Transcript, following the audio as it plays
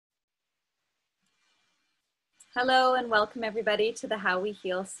Hello and welcome everybody to the How We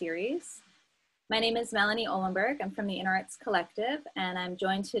Heal series. My name is Melanie Olenberg. I'm from the Inner Arts Collective, and I'm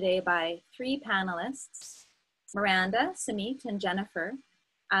joined today by three panelists, Miranda, Sumeet, and Jennifer.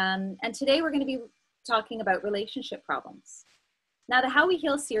 And today we're going to be talking about relationship problems. Now, the How We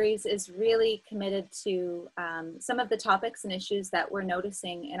Heal series is really committed to some of the topics and issues that we're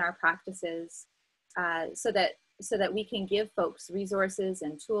noticing in our practices so that we can give folks resources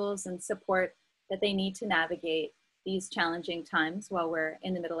and tools and support that they need to navigate these challenging times while we're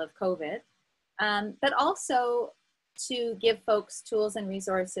in the middle of COVID, but also to give folks tools and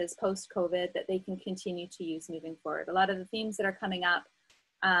resources post-COVID that they can continue to use moving forward. A lot of the themes that are coming up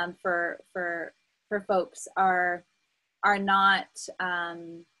for folks are not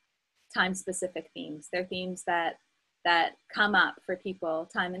time-specific themes. They're themes that come up for people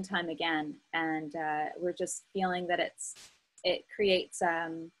time and time again, and we're just feeling that it creates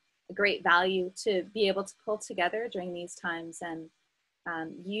great value to be able to pull together during these times and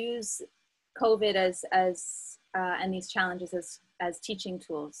use COVID and these challenges as teaching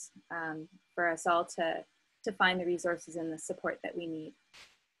tools for us all to find the resources and the support that we need.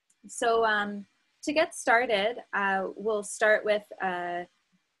 So to get started, we'll start with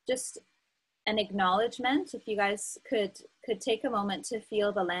just an acknowledgement. If you guys could take a moment to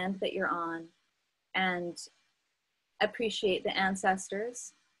feel the land that you're on and appreciate the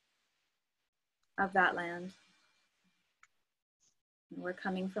ancestors of that land. We're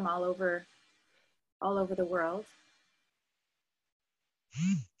coming from all over the world.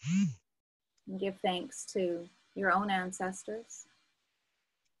 And give thanks to your own ancestors.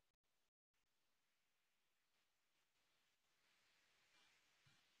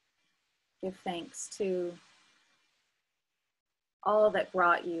 Give thanks to all that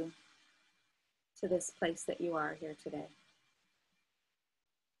brought you to this place that you are here today.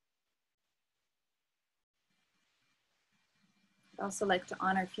 I'd also like to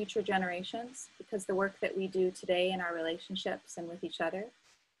honor future generations, because the work that we do today in our relationships and with each other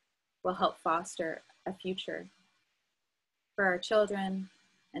will help foster a future for our children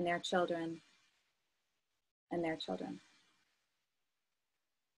and their children and their children.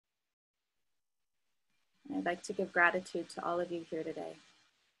 And I'd like to give gratitude to all of you here today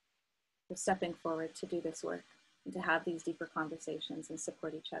for stepping forward to do this work and to have these deeper conversations and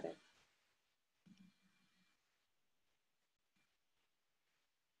support each other.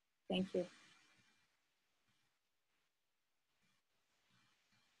 Thank you.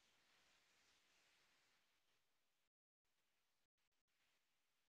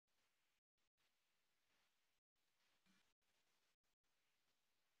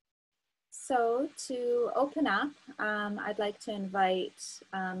 So to open up, I'd like to invite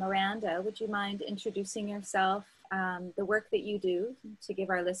Miranda. Would you mind introducing yourself, the work that you do, to give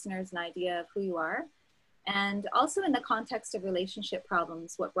our listeners an idea of who you are? And also in the context of relationship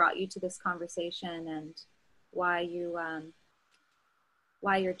problems, what brought you to this conversation and why you're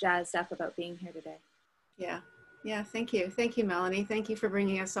jazzed up about being here today. Yeah, thank you. Thank you, Melanie. Thank you for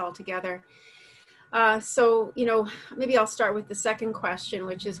bringing us all together. So, maybe I'll start with the second question,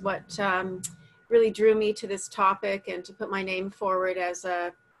 which is what really drew me to this topic and to put my name forward as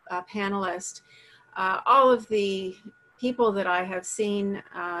a panelist. All of the people that I have seen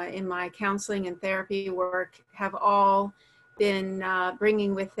in my counseling and therapy work have all been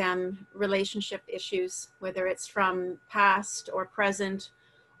bringing with them relationship issues, whether it's from past or present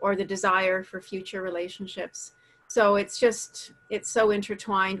or the desire for future relationships. So it's so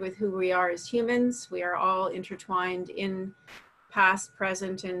intertwined with who we are as humans. We are all intertwined in past,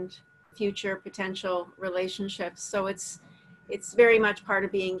 present, and future potential relationships. So it's very much part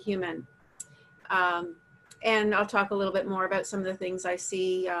of being human. And I'll talk a little bit more about some of the things I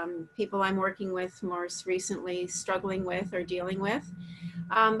see people I'm working with most recently struggling with or dealing with.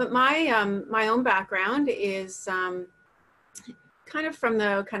 But my own background is kind of from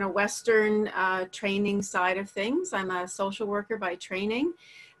the kind of Western training side of things. I'm a social worker by training.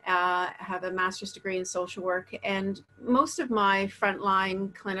 I have a master's degree in social work, and most of my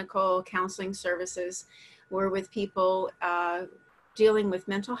frontline clinical counseling services were with people dealing with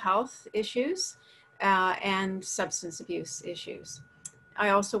mental health issues and substance abuse issues. I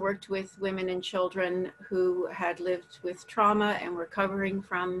also worked with women and children who had lived with trauma and were recovering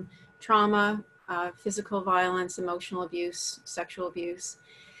from trauma, physical violence, emotional abuse, sexual abuse.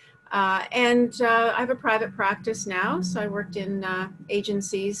 And I have a private practice now. So I worked in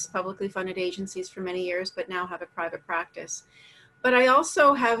agencies, publicly funded agencies for many years, but now have a private practice. But I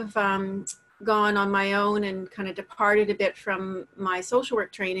also have gone on my own and kind of departed a bit from my social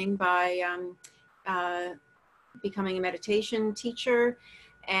work training by becoming a meditation teacher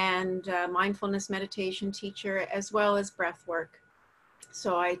and mindfulness meditation teacher, as well as breath work.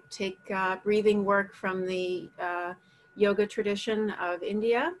 So I take breathing work from the yoga tradition of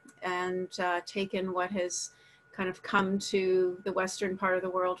India, and taken what has kind of come to the Western part of the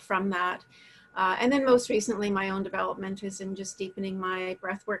world from that. And then most recently, my own development is in just deepening my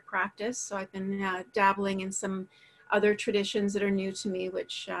breathwork practice. So I've been dabbling in some other traditions that are new to me,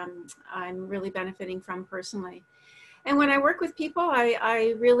 which I'm really benefiting from personally. And when I work with people,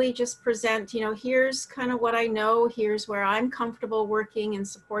 I really just present, you know, here's kind of what I know, here's where I'm comfortable working and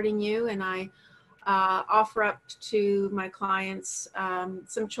supporting you. And I offer up to my clients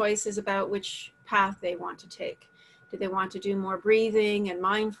some choices about which path they want to take. Do they want to do more breathing and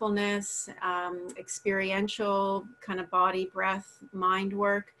mindfulness, experiential kind of body, breath, mind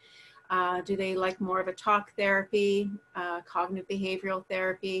work? Do they like more of a talk therapy, cognitive behavioral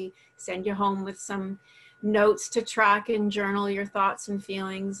therapy, send you home with some notes to track and journal your thoughts and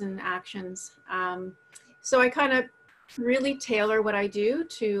feelings and actions? So I kind of really tailor what I do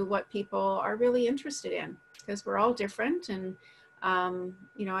to what people are really interested in, because we're all different. And,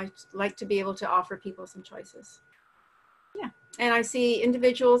 you know, I like to be able to offer people some choices. Yeah. And I see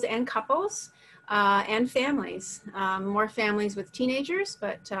individuals and couples and families, more families with teenagers,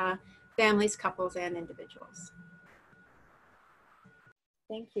 but families, couples, and individuals.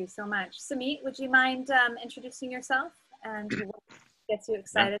 Thank you so much. Sumeet, would you mind introducing yourself and what gets you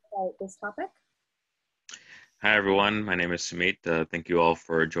excited about this topic? Hi, everyone. My name is Sumeet. Thank you all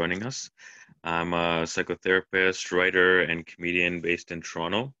for joining us. I'm a psychotherapist, writer, and comedian based in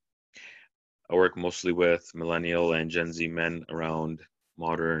Toronto. I work mostly with millennial and Gen Z men around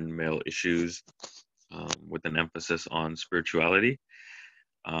modern male issues, with an emphasis on spirituality.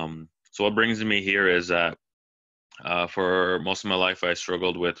 So what brings me here is that for most of my life, I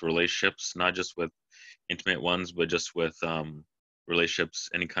struggled with relationships, not just with intimate ones, but just with relationships,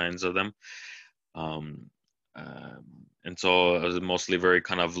 any kinds of them. And so I was mostly a very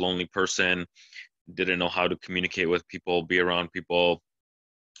kind of lonely person, didn't know how to communicate with people, be around people,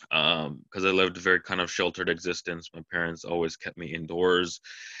 because I lived a very kind of sheltered existence. My parents always kept me indoors,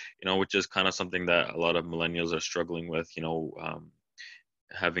 you know, which is kind of something that a lot of millennials are struggling with, you know,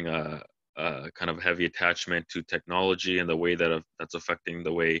 having a kind of heavy attachment to technology and the way that that's affecting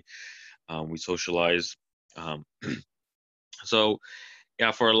the way we socialize. So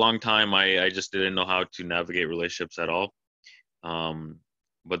yeah, for a long time, I just didn't know how to navigate relationships at all.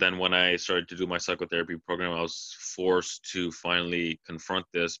 But then when I started to do my psychotherapy program, I was forced to finally confront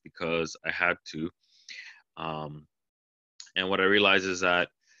this because I had to. And what I realized is that,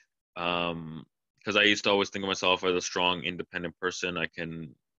 because I used to always think of myself as a strong, independent person, I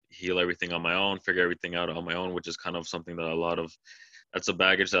can heal everything on my own, figure everything out on my own, which is kind of something that that's a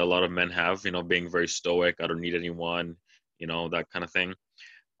baggage that a lot of men have, you know, being very stoic, I don't need anyone, you know, that kind of thing.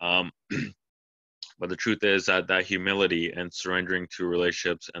 But the truth is that humility and surrendering to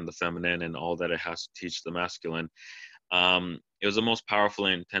relationships and the feminine and all that it has to teach the masculine, it was the most powerful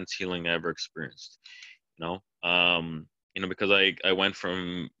and intense healing I ever experienced. You know, because I went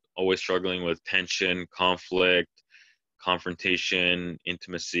from always struggling with tension, conflict, confrontation,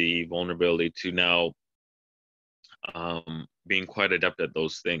 intimacy, vulnerability, to now being quite adept at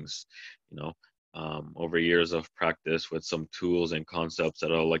those things. You know, over years of practice with some tools and concepts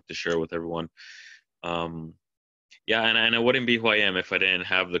that I'd like to share with everyone. Yeah, and I wouldn't be who I am if I didn't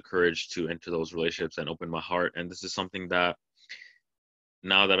have the courage to enter those relationships and open my heart. And this is something that,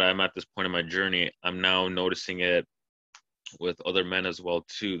 now that I'm at this point in my journey, I'm now noticing it with other men as well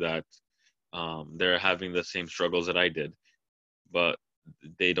too, that they're having the same struggles that I did, but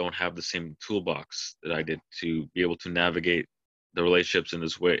they don't have the same toolbox that I did to be able to navigate the relationships in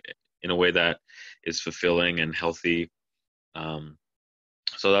this way, in a way that is fulfilling and healthy.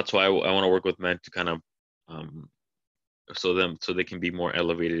 So that's why I want to work with men to kind of so they can be more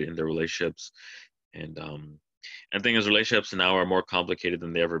elevated in their relationships. And the thing is, relationships now are more complicated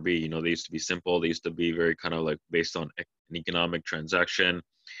than they ever be. You know, they used to be simple. They used to be very kind of like based on an economic transaction.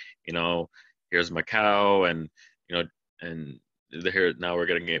 You know, here's my cow, and you know, and here now we're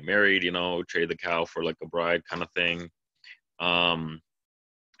gonna get married. You know, trade the cow for like a bride kind of thing.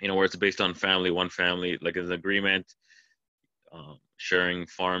 You know, where it's based on family, one family, like an agreement, sharing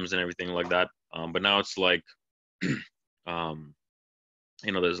farms and everything like that. But now it's like, you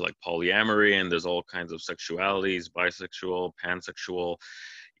know, there's like polyamory, and there's all kinds of sexualities, bisexual, pansexual,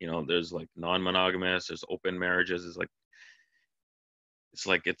 you know, there's like non-monogamous, there's open marriages.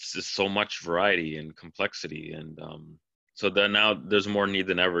 It's just so much variety and complexity. And so then now there's more need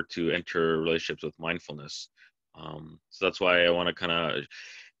than ever to enter relationships with mindfulness. So that's why I want to kind of,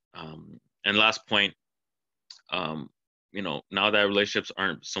 and last point, now that relationships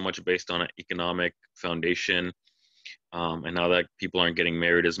aren't so much based on an economic foundation, and now that people aren't getting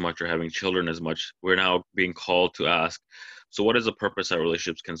married as much or having children as much, we're now being called to ask, so what is the purpose that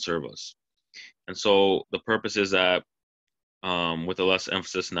relationships can serve us? And so the purpose is that, with a less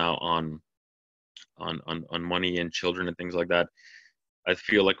emphasis now on money and children and things like that, I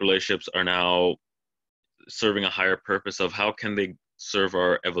feel like relationships are now serving a higher purpose of how can they serve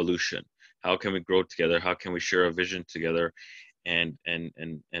our evolution? How can we grow together? How can we share a vision together and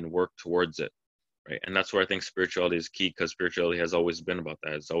work towards it? Right. And that's where I think spirituality is key, because spirituality has always been about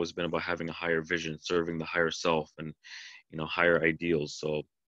that. It's always been about having a higher vision, serving the higher self, and higher ideals. So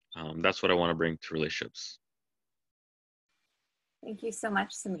that's what I want to bring to relationships. Thank you so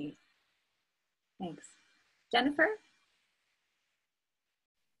much, Sumeet. Thanks. Jennifer?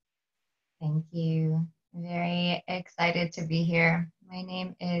 Thank you. Very excited to be here. My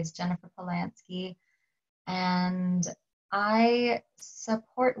name is Jennifer Polansky, and I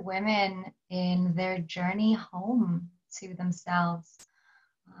support women in their journey home to themselves.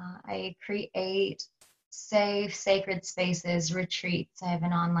 I create safe, sacred spaces, retreats. I have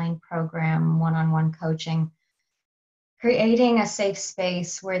an online program, one-on-one coaching, creating a safe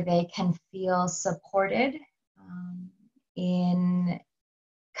space where they can feel supported in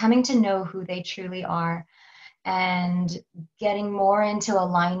coming to know who they truly are and getting more into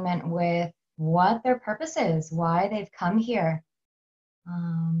alignment with what their purpose is, why they've come here.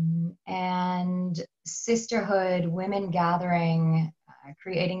 And sisterhood, women gathering,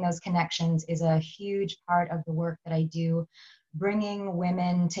 creating those connections is a huge part of the work that I do, bringing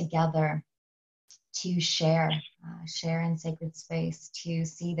women together to share in sacred space, to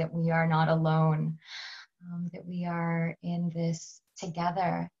see that we are not alone, that we are in this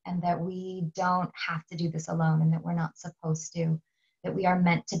together, and that we don't have to do this alone, and that we're not supposed to, that we are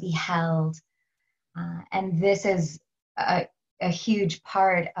meant to be held. And this is a huge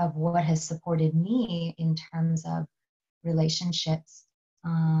part of what has supported me in terms of relationships,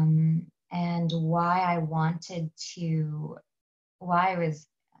 and why I was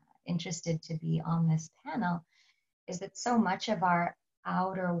interested to be on this panel is that so much of our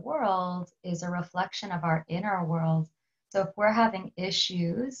outer world is a reflection of our inner world. So if we're having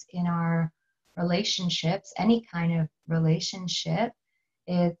issues in our relationships, any kind of relationship,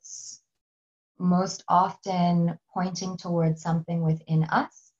 it's most often pointing towards something within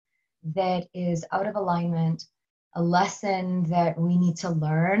us that is out of alignment, a lesson that we need to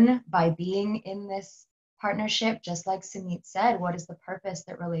learn by being in this partnership. Just like Sumeet said, what is the purpose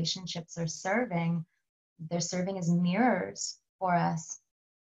that relationships are serving? They're serving as mirrors for us.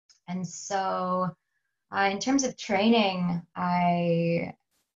 And so in terms of training, I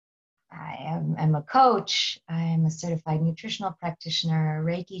am a coach, I'm a certified nutritional practitioner, a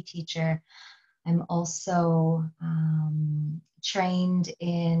Reiki teacher. I'm also trained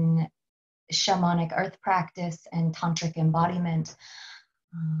in shamanic earth practice and tantric embodiment,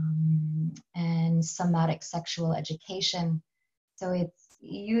 and somatic sexual education. So it's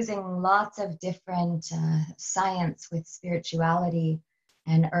using lots of different science with spirituality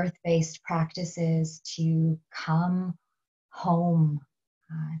and earth-based practices to come home,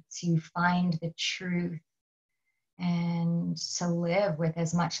 to find the truth, and to live with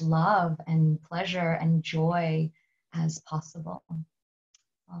as much love and pleasure and joy as possible.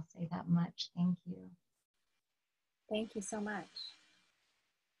 I'll say that much. Thank you. Thank you so much.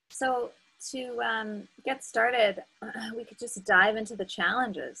 So to get started, we could just dive into the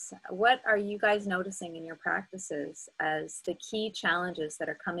challenges. What are you guys noticing in your practices as the key challenges that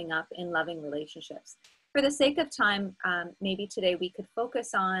are coming up in loving relationships? For the sake of time, maybe today we could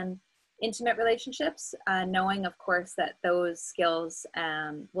focus on intimate relationships, knowing of course that those skills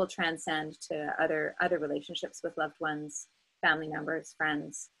will transcend to other relationships with loved ones, family members,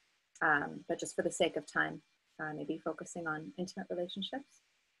 friends, but just for the sake of time, maybe focusing on intimate relationships.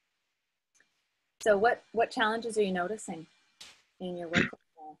 So what challenges are you noticing in your work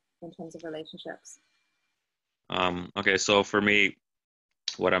in terms of relationships? Okay, so for me,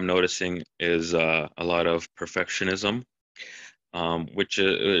 what I'm noticing is a lot of perfectionism, which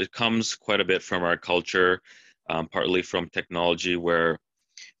it comes quite a bit from our culture, partly from technology, where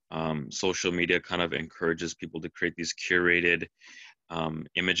social media kind of encourages people to create these curated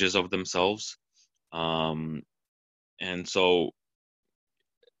images of themselves. And so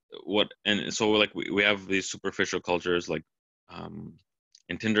like we have these superficial cultures, like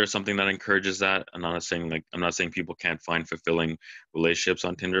and Tinder is something that encourages that. I'm not saying people can't find fulfilling relationships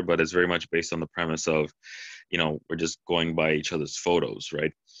on Tinder, but it's very much based on the premise of, we're just going by each other's photos,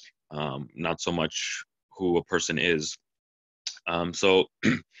 right? Not so much who a person is. So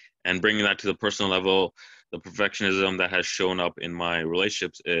and bringing that to the personal level, the perfectionism that has shown up in my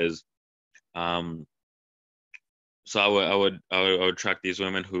relationships is, so I would attract these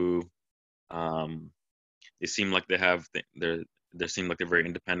women who, they seem like they seem like they're very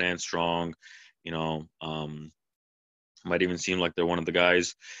independent, strong, you know, might even seem like they're one of the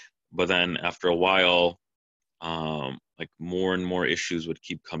guys, but then after a while, like more and more issues would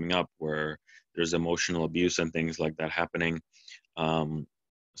keep coming up where there's emotional abuse and things like that happening.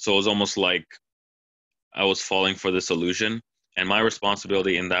 So it was almost like I was falling for this illusion, and my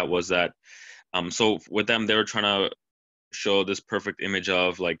responsibility in that was that, so with them, they were trying to show this perfect image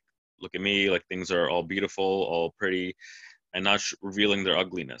of like, look at me, like things are all beautiful, all pretty, and not revealing their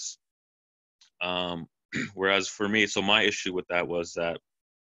ugliness. Whereas for me, so my issue with that was that,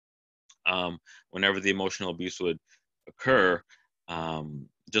 whenever the emotional abuse would occur,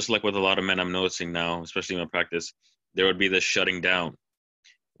 just like with a lot of men I'm noticing now, especially in my practice, there would be this shutting down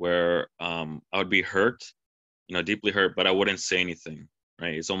where, I would be hurt, you know, deeply hurt, but I wouldn't say anything,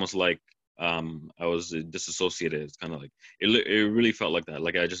 right? It's almost like, I was disassociated. It's kind of like, it really felt like that.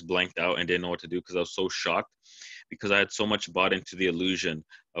 Like I just blanked out and didn't know what to do because I was so shocked, because I had so much bought into the illusion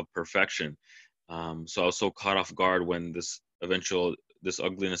of perfection. So I was so caught off guard when this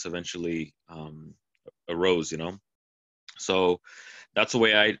ugliness eventually arose, you know? So that's the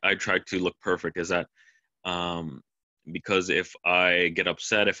way I try to look perfect, is that, because if I get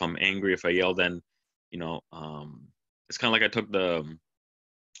upset, if I'm angry, if I yell, then, you know, it's kind of like I took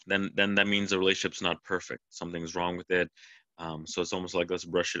then that means the relationship's not perfect. Something's wrong with it. So it's almost like, let's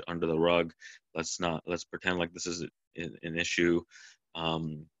brush it under the rug. Let's pretend like this is an issue.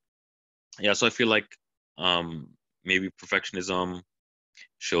 Yeah, so I feel like, maybe perfectionism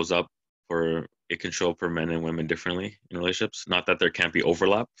it can show up for men and women differently in relationships. Not that there can't be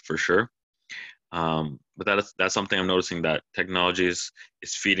overlap, for sure. But that's something I'm noticing, that technology is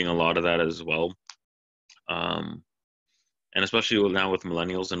feeding a lot of that as well. And especially now with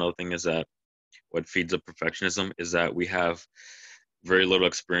millennials, another thing is that what feeds up perfectionism is that we have very little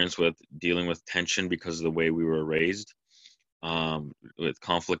experience with dealing with tension because of the way we were raised, with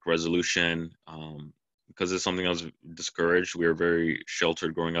conflict resolution, because it's something I was discouraged. We were very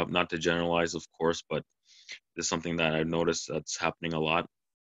sheltered growing up, not to generalize, of course, but it's something that I've noticed that's happening a lot.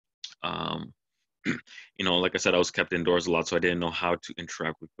 You know, like I said, I was kept indoors a lot, so I didn't know how to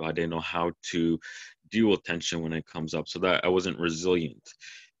interact with people. I didn't know how to deal with tension when it comes up, so that I wasn't resilient.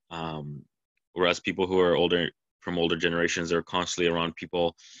 Whereas people who are from older generations, they're constantly around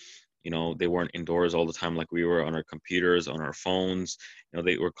people. You know, they weren't indoors all the time like we were on our computers, on our phones. You know,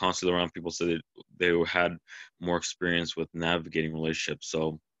 they were constantly around people, so they had more experience with navigating relationships.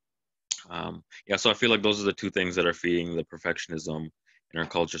 So, yeah, so I feel like those are the two things that are feeding the perfectionism in our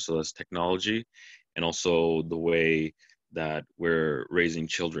culture. So that's technology, and also the way that we're raising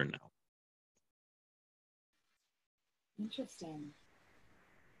children now. Interesting.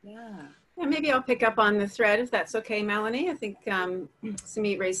 Yeah. Yeah, maybe I'll pick up on the thread if that's okay, Melanie. I think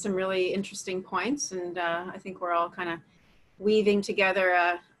Sumeet raised some really interesting points, and I think we're all kind of weaving together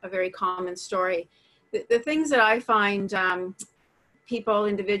a very common story. The things that I find people,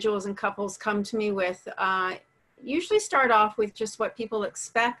 individuals and couples come to me with usually start off with just what people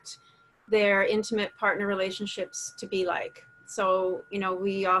expect their intimate partner relationships to be like. So, you know,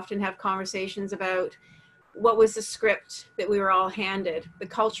 we often have conversations about what was the script that we were all handed, the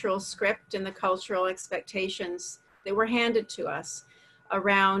cultural script and the cultural expectations that were handed to us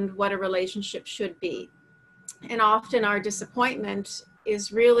around what a relationship should be. And often our disappointment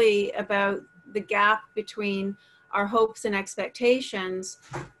is really about the gap between our hopes and expectations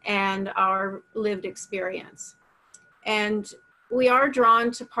and our lived experience. And we are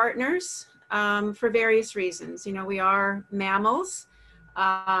drawn to partners for various reasons. You know, we are mammals,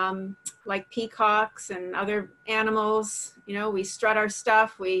 like peacocks and other animals. You know, we strut our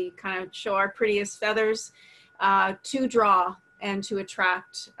stuff, we kind of show our prettiest feathers to draw and to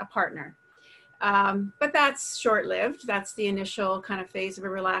attract a partner. But that's short-lived. That's the initial kind of phase of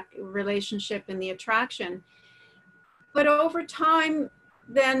a relationship and the attraction. But over time,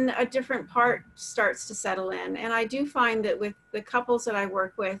 then a different part starts to settle in. And I do find that with the couples that I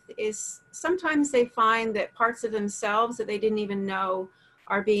work with, is sometimes they find that parts of themselves that they didn't even know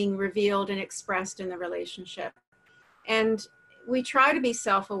are being revealed and expressed in the relationship. And we try to be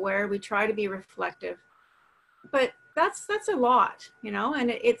self-aware, we try to be reflective, but that's a lot, you know, and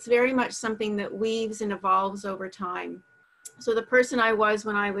it's very much something that weaves and evolves over time. So the person I was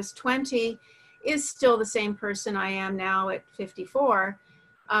when I was 20 is still the same person I am now at 54,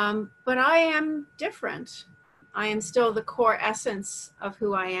 but I am different. I am still the core essence of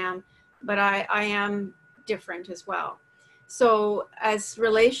who I am, but I am different as well. So as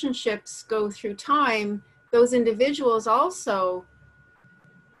relationships go through time, those individuals also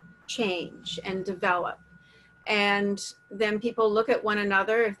change and develop. And then people look at one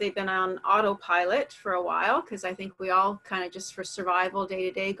another if they've been on autopilot for a while, because I think we all kind of just for survival day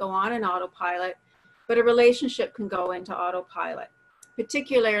to day go on an autopilot, but a relationship can go into autopilot,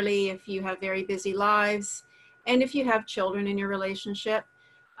 particularly if you have very busy lives and if you have children in your relationship.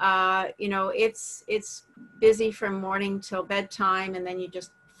 You know, it's busy from morning till bedtime, and then you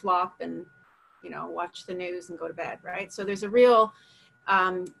just flop and, you know, watch the news and go to bed, right? So there's a real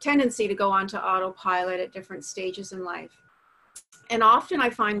tendency to go onto autopilot at different stages in life. And often I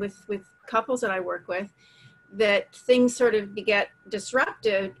find with couples that I work with that things sort of get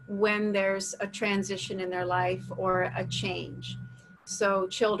disrupted when there's a transition in their life or a change. So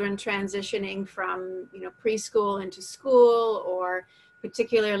children transitioning from, you know, preschool into school, or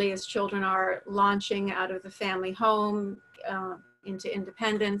particularly as children are launching out of the family home into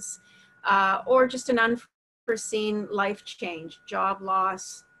independence, or just an unforeseen life change, job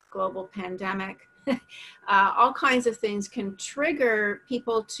loss, global pandemic. All kinds of things can trigger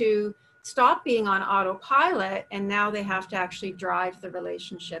people to stop being on autopilot, and now they have to actually drive the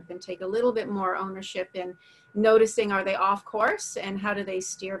relationship and take a little bit more ownership in noticing, are they off course, and how do they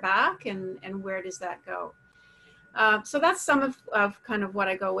steer back, and where does that go? So that's some of kind of what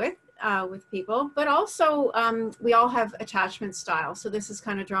I go with people, but also we all have attachment styles. So this is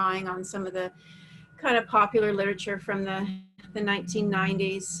kind of drawing on some of the kind of popular literature from the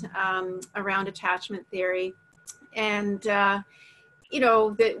 1990s around attachment theory. And, you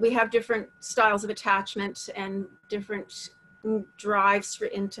know, that we have different styles of attachment and different drives for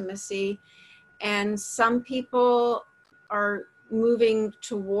intimacy. And some people are moving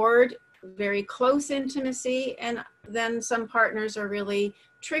toward very close intimacy, and then some partners are really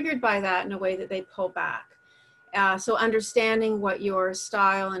triggered by that in a way that they pull back. So understanding what your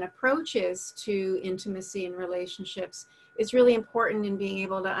style and approach is to intimacy and relationships is really important in being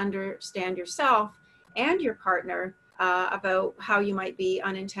able to understand yourself and your partner about how you might be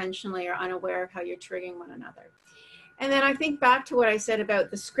unintentionally or unaware of how you're triggering one another. And then I think back to what I said about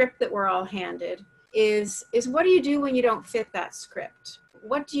the script that we're all handed is what do you do when you don't fit that script?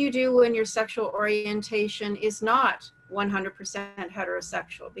 What do you do when your sexual orientation is not 100%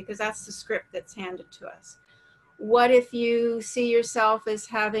 heterosexual? Because that's the script that's handed to us. What if you see yourself as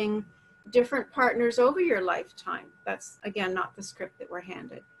having different partners over your lifetime? That's, again, not the script that we're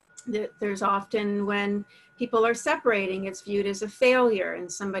handed. There's often when people are separating, it's viewed as a failure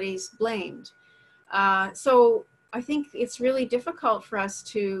and somebody's blamed. So I think it's really difficult for us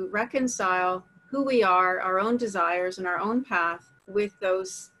to reconcile who we are, our own desires and our own path with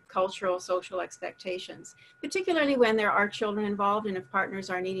those cultural, social expectations, particularly when there are children involved and if partners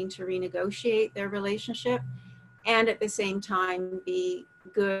are needing to renegotiate their relationship and at the same time be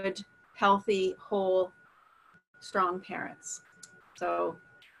good, healthy, whole, strong parents. So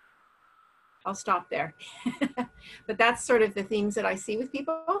I'll stop there. But that's sort of the themes that I see with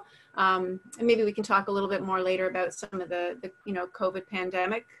people. And maybe we can talk a little bit more later about some of the you know, COVID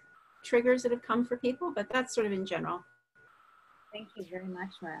pandemic triggers that have come for people, but that's sort of in general. Thank you very much,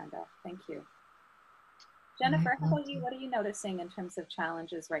 Miranda. Thank you. Jennifer, how about you? What are you noticing in terms of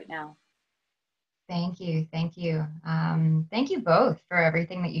challenges right now? Thank you. Thank you. Thank you both for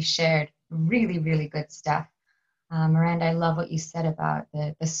everything that you shared. Really, really good stuff. Miranda, I love what you said about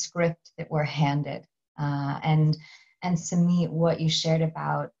the script that we're handed. And Sumeet, what you shared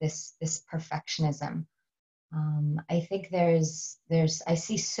about this perfectionism. I think I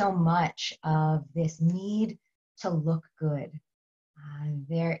see so much of this need to look good.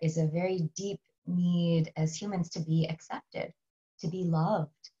 There is a very deep need as humans to be accepted, to be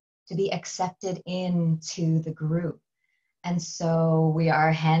loved, to be accepted into the group. And so we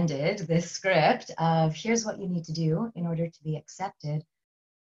are handed this script of here's what you need to do in order to be accepted,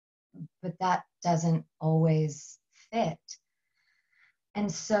 but that doesn't always fit.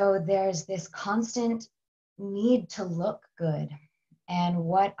 And so there's this constant need to look good. And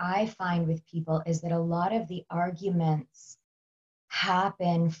what I find with people is that a lot of the arguments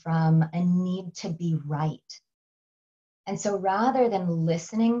happen from a need to be right. And so rather than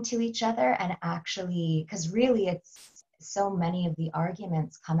listening to each other and actually, because really it's so many of the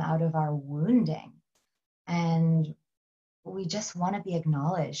arguments come out of our wounding, and we just want to be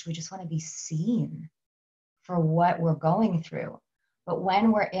acknowledged. We just want to be seen for what we're going through. But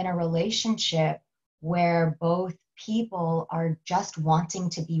when we're in a relationship where both people are just wanting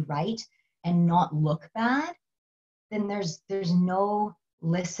to be right and not look bad, then there's no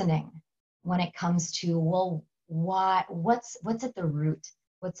listening when it comes to, well, what's at the root,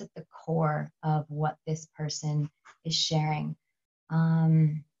 what's at the core of what this person is sharing.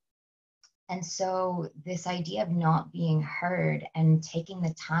 And And so this idea of not being heard and taking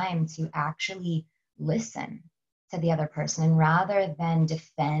the time to actually listen to the other person, and rather than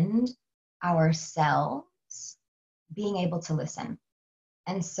defend ourselves, being able to listen.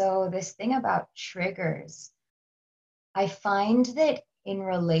 And so this thing about triggers, I find that in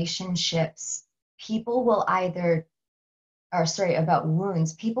relationships, people will either, or sorry, about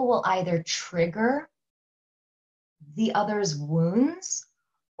wounds, people will either trigger the other's wounds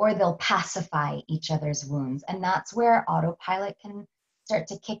or they'll pacify each other's wounds. And that's where autopilot can start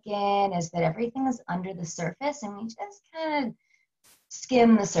to kick in, is that everything is under the surface and we just kind of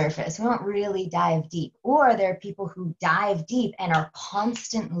skim the surface. We don't really dive deep. Or there are people who dive deep and are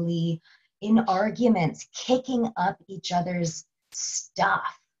constantly in arguments, kicking up each other's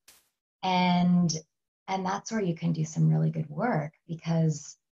stuff. And that's where you can do some really good work,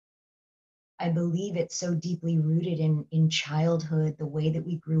 because I believe it's so deeply rooted in childhood, the way that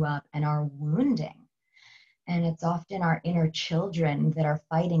we grew up and our wounding. And it's often our inner children that are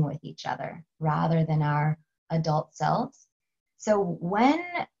fighting with each other rather than our adult selves. So when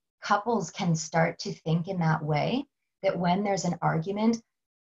couples can start to think in that way, that when there's an argument,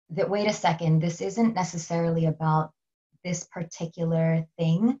 that wait a second, this isn't necessarily about this particular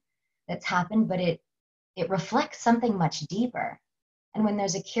thing that's happened, but it reflects something much deeper. And when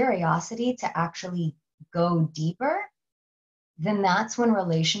there's a curiosity to actually go deeper, then that's when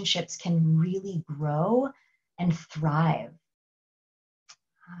relationships can really grow and thrive.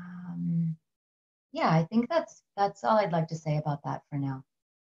 Yeah, I think that's all I'd like to say about that for now.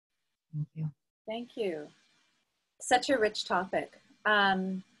 Thank you. Thank you. Such a rich topic.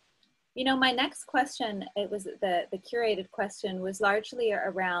 You know, my next question, it was the curated question, was largely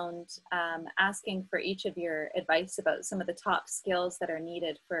around asking for each of your advice about some of the top skills that are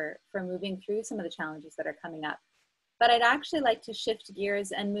needed for moving through some of the challenges that are coming up. But I'd actually like to shift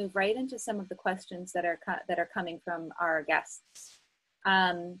gears and move right into some of the questions that are coming from our guests.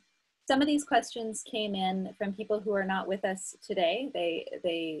 Some of these questions came in from people who are not with us today.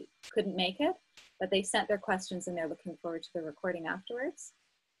 They couldn't make it, but they sent their questions and they're looking forward to the recording afterwards.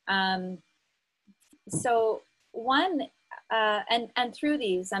 So one, and through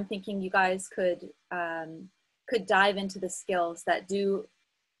these, I'm thinking you guys could dive into the skills that do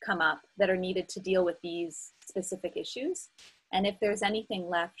come up that are needed to deal with these specific issues. And if there's anything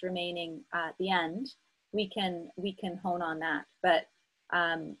left remaining at the end, we can hone on that. But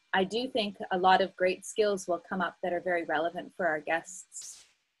I do think a lot of great skills will come up that are very relevant for our guests,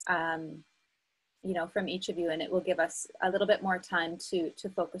 you know, from each of you, and it will give us a little bit more time to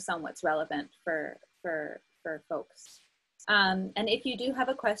focus on what's relevant for folks. And if you do have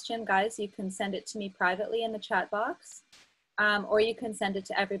a question, guys, you can send it to me privately in the chat box, or you can send it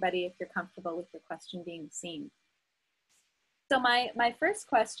to everybody if you're comfortable with your question being seen. So my first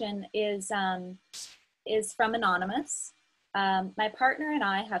question is from Anonymous. My partner and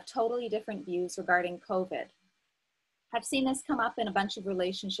I have totally different views regarding COVID. I've seen this come up in a bunch of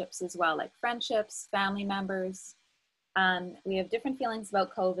relationships as well, like friendships, family members. We have different feelings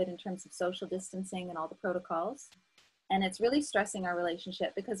about COVID in terms of social distancing and all the protocols. And it's really stressing our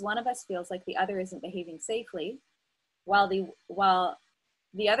relationship because one of us feels like the other isn't behaving safely, while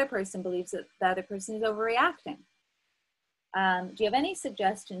the other person believes that the other person is overreacting. Do you have any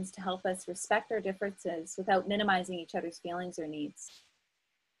suggestions to help us respect our differences without minimizing each other's feelings or needs?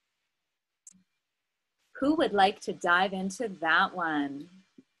 Who would like to dive into that one?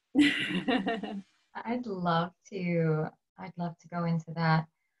 I'd love to go into that.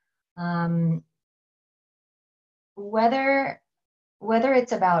 Whether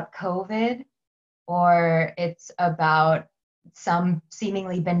it's about COVID or it's about some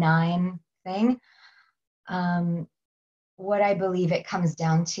seemingly benign thing, what I believe it comes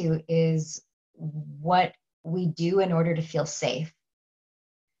down to is what we do in order to feel safe.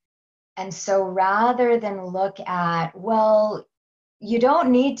 And so rather than look at, well, you don't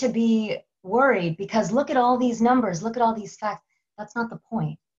need to be worried because look at all these numbers, look at all these facts. That's not the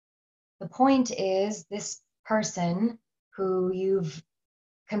point. The point is this person who you've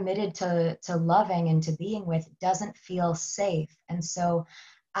committed to loving and to being with doesn't feel safe. And so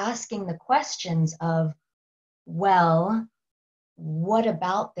asking the questions of, well, what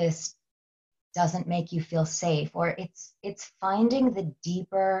about this doesn't make you feel safe? Or it's finding the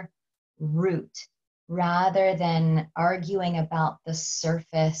deeper root rather than arguing about the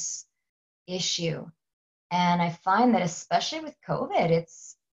surface issue. And I find that especially with COVID,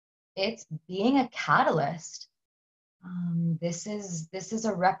 it's being a catalyst. This is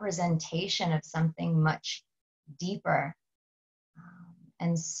a representation of something much deeper.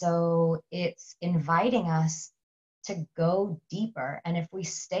 And so it's inviting us to go deeper. And if we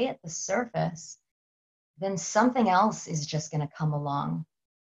stay at the surface, then something else is just going to come along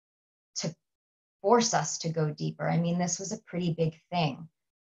to force us to go deeper. I mean, this was a pretty big thing.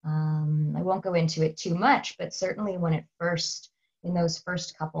 I won't go into it too much, but certainly when in those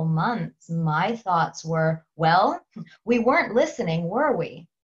first couple months, my thoughts were, well, we weren't listening, were we?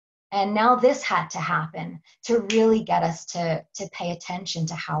 And now this had to happen to really get us to pay attention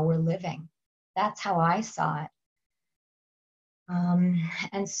to how we're living. That's how I saw it.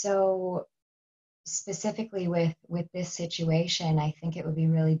 And so specifically with this situation, I think it would be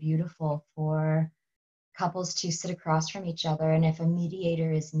really beautiful for couples to sit across from each other, and if a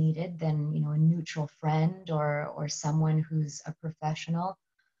mediator is needed, then a neutral friend or someone who's a professional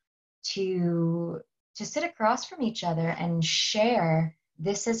to sit across from each other and share,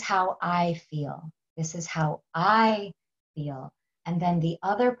 this is how I feel, this is how I feel, and then the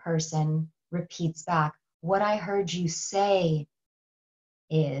other person repeats back, what I heard you say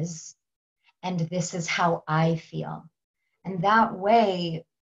is, and this is how I feel. And that way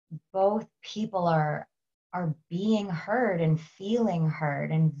both people are being heard and feeling heard,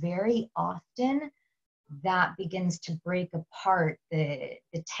 and very often that begins to break apart the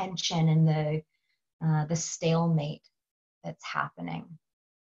tension and the stalemate that's happening.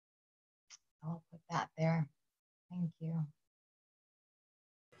 I'll put that there. Thank you.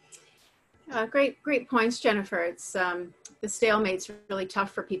 Great points, Jennifer. It's the stalemate's really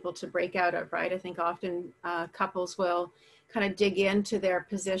tough for people to break out of, right? I think often couples will kind of dig into their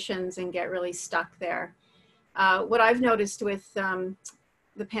positions and get really stuck there. What I've noticed with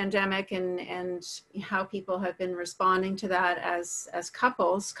the pandemic and how people have been responding to that as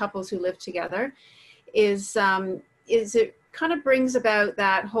couples who live together is it kind of brings about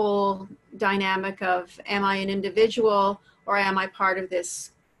that whole dynamic of, am I an individual or am I part of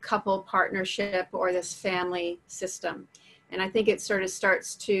this couple partnership or this family system? And I think it sort of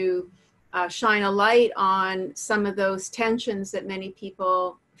starts to shine a light on some of those tensions that many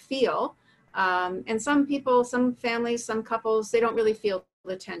people feel. And some people, some families, some couples, they don't really feel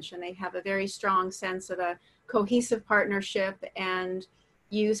the tension. They have a very strong sense of a cohesive partnership and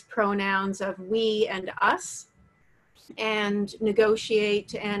use pronouns of we and us, and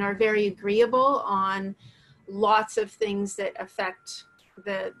negotiate and are very agreeable on lots of things that affect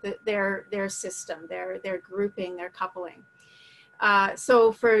their system, their grouping, their coupling.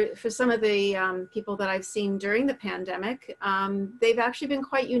 So for some of the people that I've seen during the pandemic, they've actually been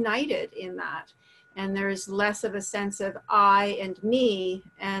quite united in that. And there's less of a sense of I and me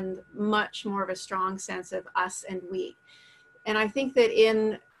and much more of a strong sense of us and we. And I think that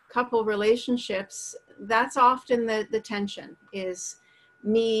in couple relationships, that's often the tension, is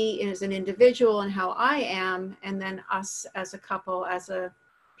me as an individual and how I am, and then us as a couple, as a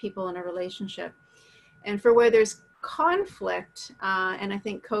people in a relationship. And for where there's conflict, and I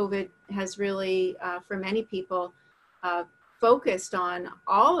think COVID has really, for many people, focused on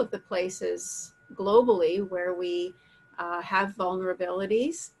all of the places globally where we have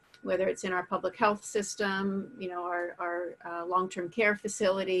vulnerabilities, whether it's in our public health system, our long-term care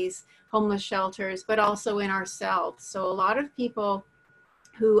facilities, homeless shelters, but also in ourselves. So a lot of people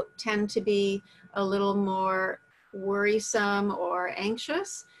who tend to be a little more worrisome or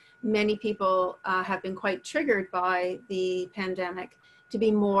anxious, many people have been quite triggered by the pandemic to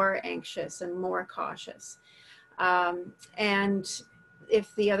be more anxious and more cautious. And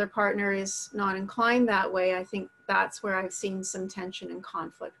if the other partner is not inclined that way, I think that's where I've seen some tension and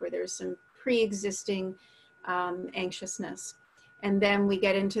conflict, where there's some pre-existing anxiousness. And then we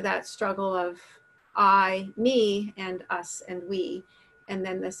get into that struggle of I, me, and us and we. And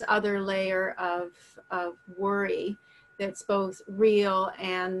then this other layer of worry that's both real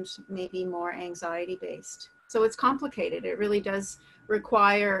and maybe more anxiety based. So it's complicated. It really does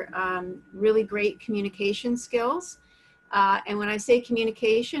require really great communication skills. And when I say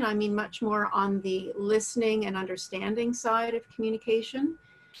communication, I mean much more on the listening and understanding side of communication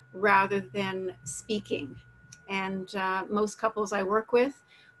rather than speaking. And most couples I work with,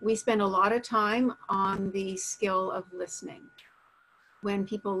 we spend a lot of time on the skill of listening. When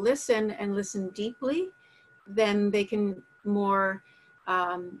people listen and listen deeply, then they can more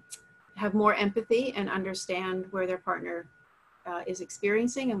have more empathy and understand where their partner is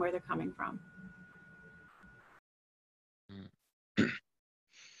experiencing and where they're coming from.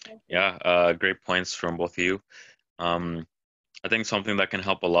 Yeah, great points from both of you. I think something that can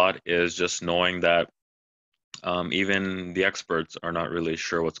help a lot is just knowing that even the experts are not really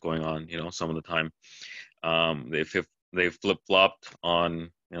sure what's going on, some of the time. They flip-flopped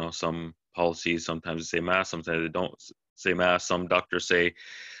on, some policies. Sometimes they say masks, sometimes they don't say masks. Some doctors say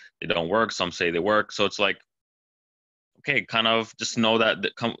they don't work, some say they work. So it's like okay, kind of just know that,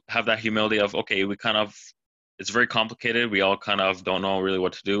 have that humility of, okay, it's very complicated. We all kind of don't know really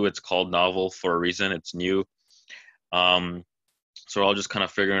what to do. It's called novel for a reason. It's new. So we're all just kind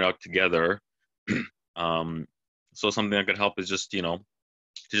of figuring it out together. So something that could help is just, to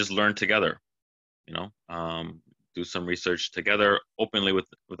just learn together, do some research together openly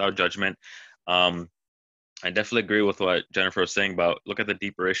without judgment. I definitely agree with what Jennifer was saying about look at the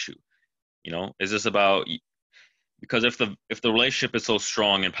deeper issue. Is this about, because if the relationship is so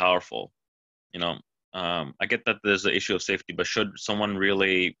strong and powerful, I get that there's the issue of safety, but should someone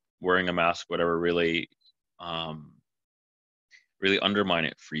really wearing a mask, whatever, really undermine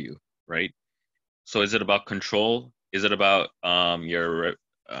it for you, right? So is it about control? Is it about your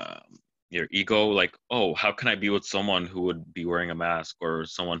ego? Like, oh, how can I be with someone who would be wearing a mask or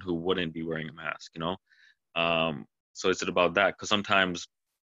someone who wouldn't be wearing a mask? So is it about that? Because sometimes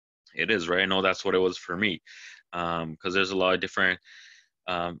it is, right? I know that's what it was for me. Because there's a lot of different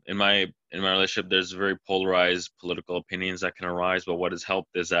in my relationship, there's very polarized political opinions that can arise. But what has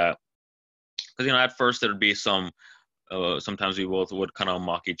helped is that, because at first there'd be some. Sometimes we both would kind of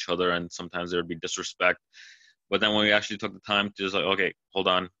mock each other, and sometimes there would be disrespect. But then when we actually took the time to just like, okay, hold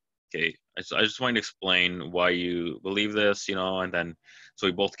on, okay, I just wanted to explain why you believe this, and then so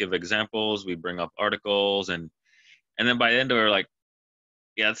we both give examples, we bring up articles, and then by the end we're like,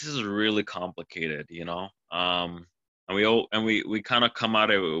 yeah, this is really complicated, and we kind of come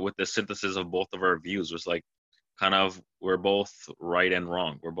at it with the synthesis of both of our views. It's like kind of we're both right and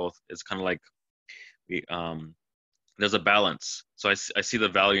wrong. It's kind of like we there's a balance. So I see the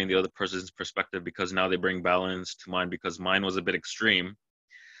value in the other person's perspective, because now they bring balance to mine, because mine was a bit extreme.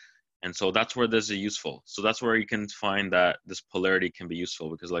 And so that's where this is useful. So that's where you can find that this polarity can be useful,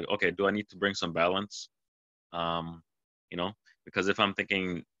 because like, okay, do I need to bring some balance? Because if I'm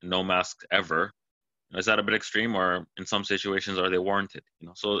thinking no masks ever, is that a bit extreme, or in some situations are they warranted?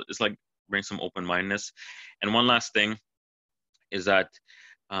 So it's like bring some open-mindedness. And one last thing is that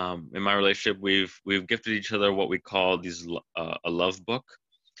in my relationship, we've gifted each other what we call a love book.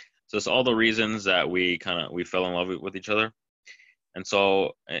 So it's all the reasons that we fell in love with each other. And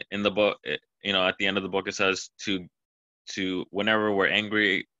so in the book, at the end of the book, it says to whenever we're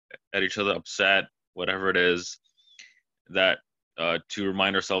angry at each other, upset, whatever it is, that to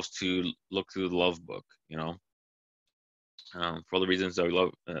remind ourselves to look through the love book, for the reasons that we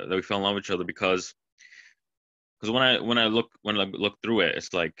fell in love with each other, because when I look through it,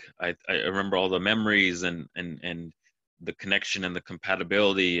 it's like I remember all the memories and the connection and the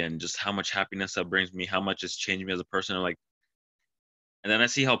compatibility and just how much happiness that brings me, how much it's changed me as a person. And then I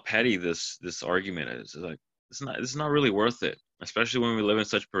see how petty this argument is. It's like it's not really worth it, especially when we live in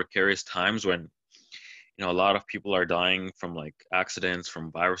such precarious times when a lot of people are dying from like accidents,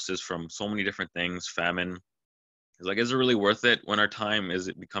 from viruses, from so many different things, famine. It's like, is it really worth it when our time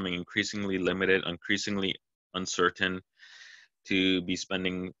is becoming increasingly limited, increasingly uncertain, to be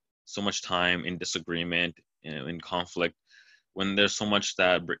spending so much time in disagreement, in conflict, when there's so much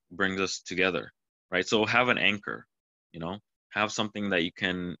that brings us together, right? So have an anchor, have something that you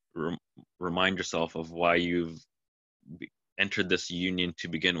can remind yourself of why you've entered this union to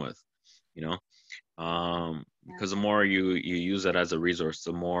begin with, because the more you use it as a resource,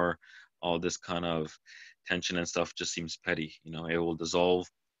 the more all this kind of tension and stuff just seems petty. It will dissolve.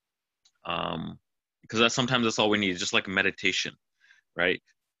 Because sometimes that's all we need, just like meditation, right?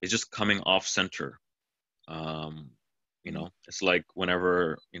 It's just coming off center. It's like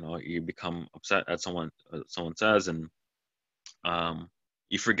whenever you become upset at someone says, and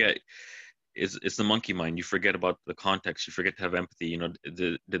you forget. It's the monkey mind. You forget about the context. You forget to have empathy.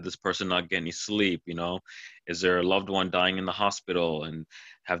 Did this person not get any sleep? Is there a loved one dying in the hospital, and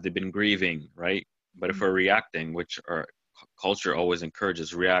have they been grieving, right? But if we're reacting, which our culture always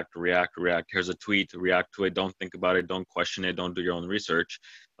encourages, react. Here's a tweet, react to it. Don't think about it. Don't question it. Don't do your own research.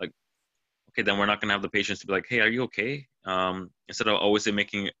 Like, okay, then we're not gonna have the patience to be like, hey, are you okay? Instead of always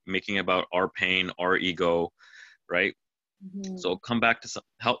making about our pain, our ego, right? Mm-hmm. So come back to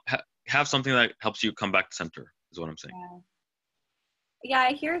have something that helps you come back to center, is what I'm saying. Yeah,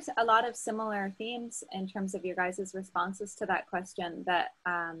 I hear a lot of similar themes in terms of your guys' responses to that question that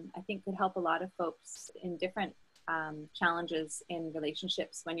I think could help a lot of folks in different challenges in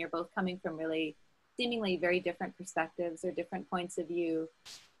relationships, when you're both coming from really seemingly very different perspectives or different points of view,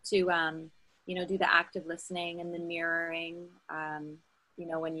 to do the active listening and the mirroring,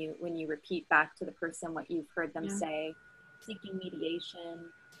 when you repeat back to the person what you've heard them say, seeking mediation,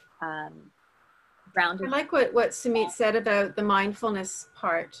 grounded. I like what Sumeet said about the mindfulness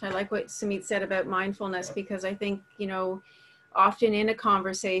part. I like what Sumeet said about mindfulness, because I think, often in a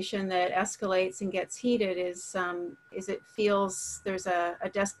conversation that escalates and gets heated is it feels there's a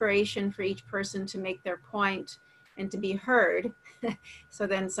desperation for each person to make their point and to be heard. So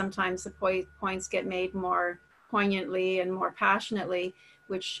then sometimes the points get made more poignantly and more passionately,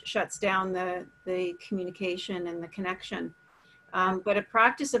 which shuts down the communication and the connection. But a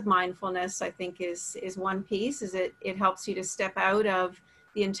practice of mindfulness, I think, is one piece. Is it helps you to step out of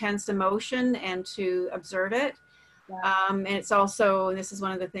the intense emotion and to observe it. Yeah. And it's also, and this is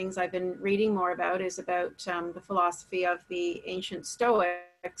one of the things I've been reading more about, is about the philosophy of the ancient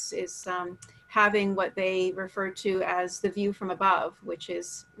Stoics, is having what they refer to as the view from above, which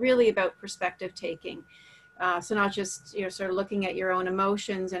is really about perspective taking. So not just, you know, sort of looking at your own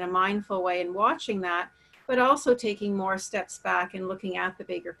emotions in a mindful way and watching that, but also taking more steps back and looking at the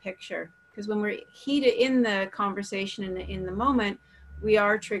bigger picture. Because when we're heated in the conversation in the moment, we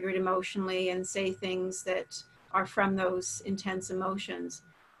are triggered emotionally and say things that are from those intense emotions.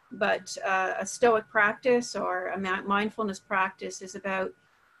 But a Stoic practice or a mindfulness practice is about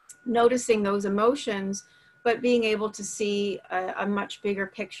noticing those emotions, but being able to see a much bigger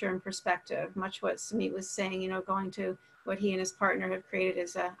picture and perspective, much what Sumeet was saying, you know, going to what he and his partner have created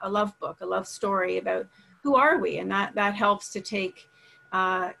is a love book, a love story about who are we? And that helps to take,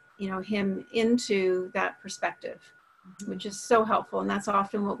 you know, him into that perspective, which is so helpful. And that's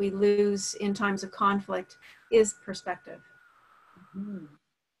often what we lose in times of conflict is perspective. Mm-hmm.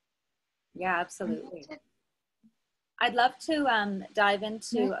 Yeah, absolutely. I'd love to dive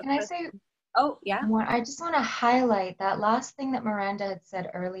into. Can I say? Oh, yeah. I just want to highlight that last thing that Miranda had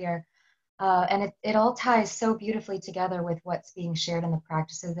said earlier. And it all ties so beautifully together with what's being shared in the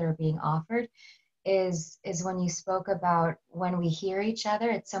practices that are being offered, is when you spoke about when we hear each other,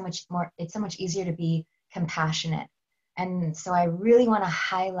 it's so much easier to be compassionate. And so I really want to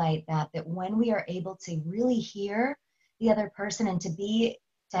highlight that when we are able to really hear the other person and to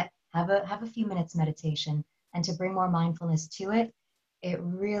have a few minutes meditation and to bring more mindfulness to it, it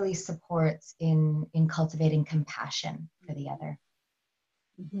really supports in cultivating compassion for the other.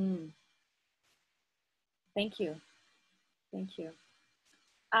 Mm-hmm. Thank you. Thank you.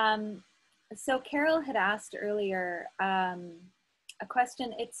 So Carol had asked earlier a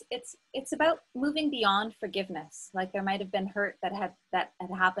question. It's about moving beyond forgiveness. Like there might have been hurt that had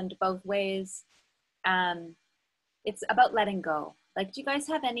happened both ways. It's about letting go. Like, do you guys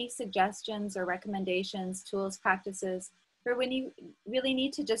have any suggestions or recommendations, tools, practices for when you really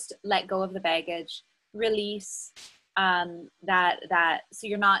need to just let go of the baggage, release that so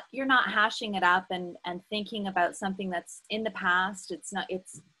you're not hashing it up and thinking about something that's in the past.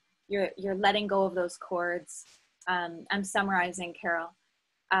 You're letting go of those cords. I'm summarizing, Carol.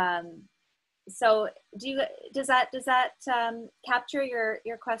 So does that capture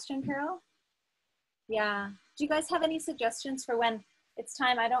your question, Carol? Yeah. Do you guys have any suggestions for when it's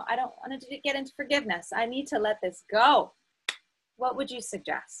time? I don't want to get into forgiveness. I need to let this go. What would you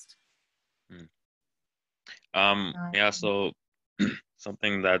suggest? Yeah, so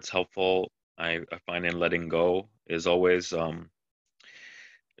something that's helpful I find in letting go is always about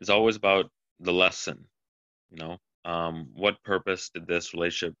the lesson, you know. What purpose did this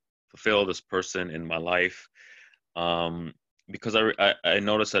relationship fulfill, this person in my life? Because I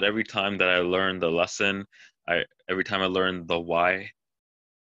noticed that every time that I learn the lesson, every time I learn the why,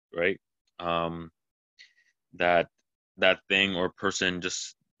 right? That thing or person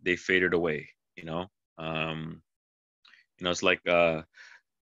just, they faded away, you know. It's like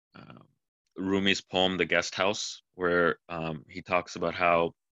Rumi's poem, The Guest House, where he talks about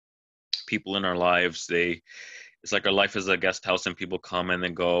how people in our lives, it's like our life is a guest house and people come and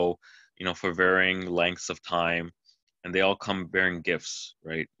then go, you know, for varying lengths of time, and they all come bearing gifts,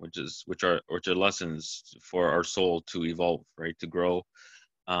 right? Which are lessons for our soul to evolve, right? To grow.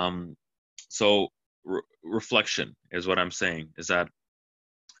 So reflection is what I'm saying, is that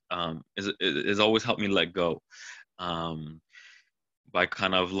is always helped me let go. By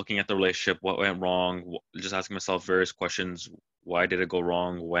kind of looking at the relationship, what went wrong, just asking myself various questions. Why did it go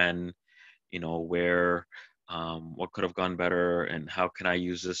wrong? When, you know, where, what could have gone better, and how can I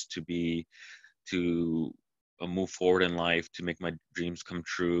use this to move forward in life, to make my dreams come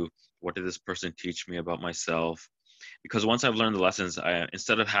true? What did this person teach me about myself? Because once I've learned the lessons,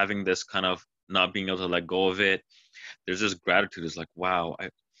 instead of having this kind of not being able to let go of it, there's this gratitude. It's like, wow,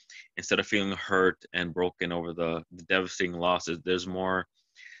 instead of feeling hurt and broken over the devastating losses, there's more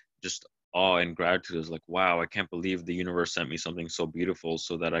just awe and gratitude. Is like, wow, I can't believe the universe sent me something so beautiful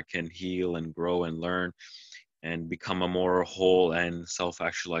so that I can heal and grow and learn and become a more whole and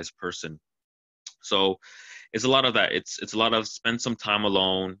self-actualized person. So it's a lot of that. It's a lot of spend some time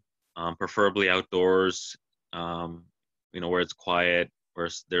alone, preferably outdoors, where it's quiet, where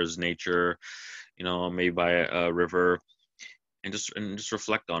there's nature, maybe by a river, and just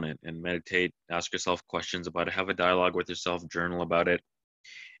reflect on it and meditate, ask yourself questions about it, have a dialogue with yourself, journal about it.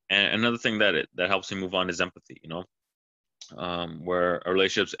 And another thing that helps me move on is empathy, where our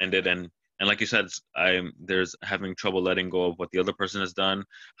relationships ended, and like you said, there's having trouble letting go of what the other person has done,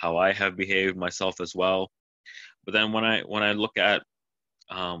 how I have behaved myself as well. But then when I look at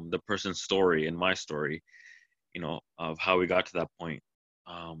the person's story and my story, of how we got to that point,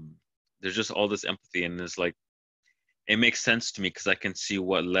 there's just all this empathy, and it's like, it makes sense to me because I can see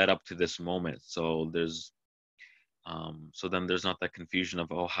what led up to this moment. So then there's not that confusion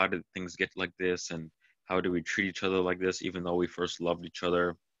of, oh, how did things get like this, and how do we treat each other like this, even though we first loved each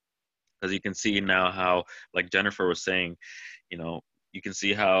other? Because you can see now how, like Jennifer was saying, you can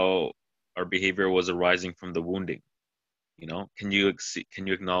see how our behavior was arising from the wounding. Can you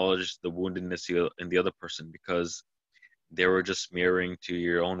acknowledge the woundedness in the other person, because they were just mirroring to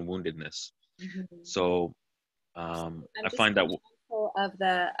your own woundedness. Mm-hmm. So I find that of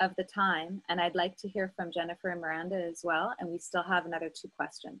the time, and I'd like to hear from Jennifer and Miranda as well, and we still have another 2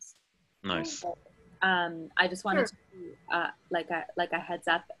 questions. Nice. So, I just wanted to like a heads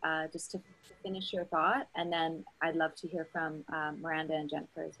up, just to finish your thought, and then I'd love to hear from Miranda and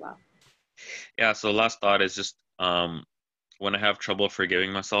Jennifer as well. Yeah, so last thought is just when I have trouble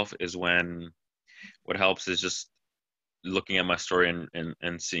forgiving myself is when what helps is just looking at my story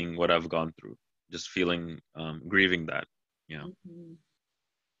and seeing what I've gone through, just feeling, grieving that. Yeah. Mm-hmm.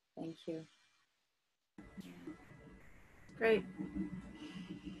 Thank you. Great.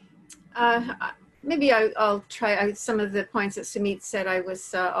 Maybe I'll try some of the points that Sumeet said. I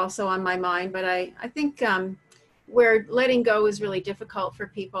was also on my mind, but I think where letting go is really difficult for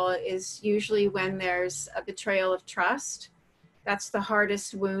people is usually when there's a betrayal of trust. That's the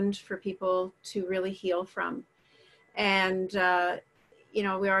hardest wound for people to really heal from. And,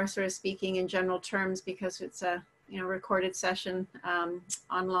 we are sort of speaking in general terms because it's a, recorded session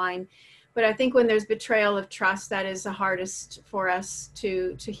online. But I think when there's betrayal of trust, that is the hardest for us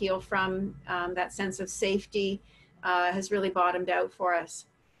to heal from. That sense of safety has really bottomed out for us.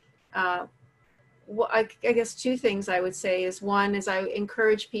 I guess 2 things I would say is, one is I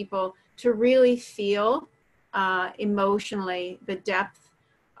encourage people to really feel emotionally the depth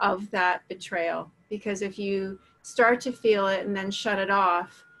of that betrayal. Because if you start to feel it and then shut it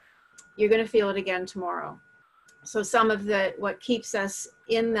off, you're going to feel it again tomorrow. So some of what keeps us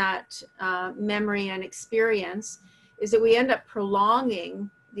in that memory and experience is that we end up prolonging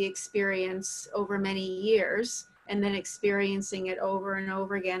the experience over many years, and then experiencing it over and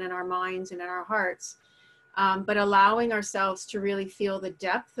over again in our minds and in our hearts. But allowing ourselves to really feel the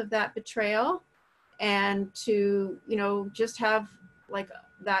depth of that betrayal, and to, just have like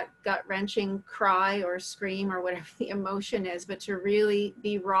that gut-wrenching cry or scream or whatever the emotion is, but to really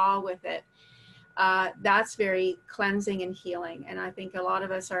be raw with it. That's very cleansing and healing. And I think a lot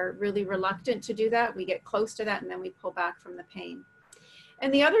of us are really reluctant to do that. We get close to that and then we pull back from the pain.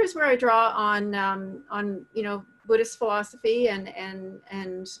 And the other is where I draw on Buddhist philosophy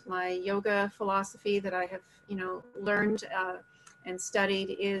and my yoga philosophy that I have, learned and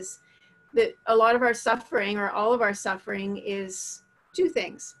studied, is that a lot of our suffering, or all of our suffering, is 2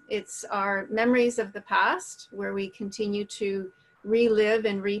 things. It's our memories of the past, where we continue to relive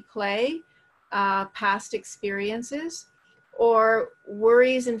and replay past experiences, or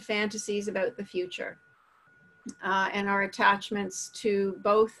worries and fantasies about the future, and our attachments to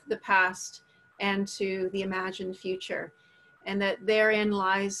both the past and to the imagined future, and that therein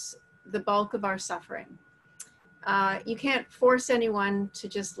lies the bulk of our suffering. You can't force anyone to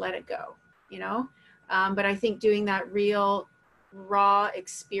just let it go, but I think doing that real raw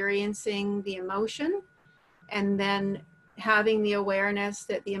experiencing the emotion, and then having the awareness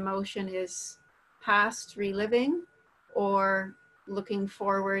that the emotion is past reliving, or looking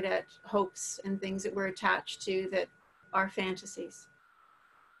forward at hopes and things that we're attached to that are fantasies.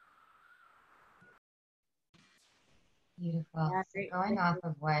 Beautiful. Yeah, so going off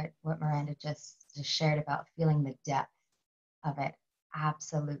of what Miranda just shared about feeling the depth of it,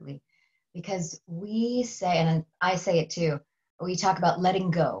 absolutely. Because we say, and I say it too, we talk about letting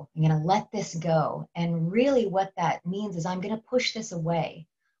go. I'm going to let this go. And really what that means is I'm going to push this away.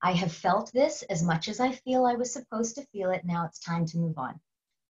 I have felt this as much as I feel I was supposed to feel it. Now it's time to move on.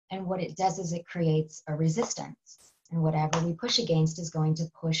 And what it does is it creates a resistance. And whatever we push against is going to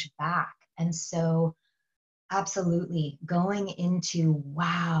push back. And so absolutely going into,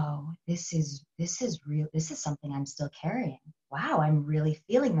 wow, this is real. This is something I'm still carrying. Wow, I'm really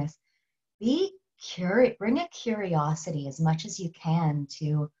feeling this. Be curious, bring a curiosity as much as you can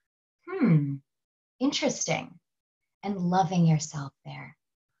to, interesting. and loving yourself there.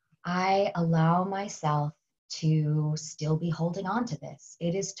 I allow myself to still be holding on to this.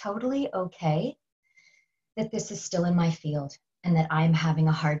 It is totally okay that this is still in my field and that I'm having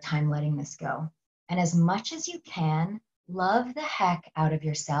a hard time letting this go. And as much as you can, love the heck out of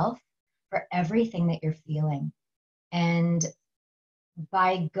yourself for everything that you're feeling. And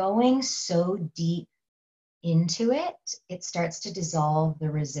by going so deep into it, it starts to dissolve the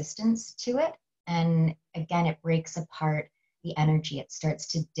resistance to it. And again, it breaks apart the energy. It starts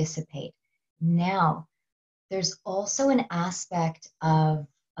to dissipate. Now, there's also an aspect of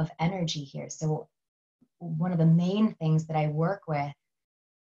energy here. So one of the main things that I work with,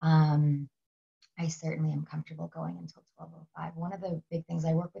 I certainly am comfortable going until 12:05. One of the big things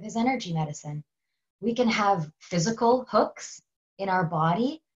I work with is energy medicine. We can have physical hooks in our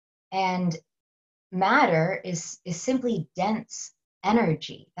body, and matter is simply dense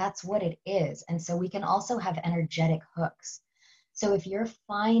energy. That's what it is. And so we can also have energetic hooks. So if you're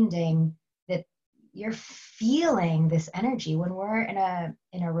finding that you're feeling this energy when we're in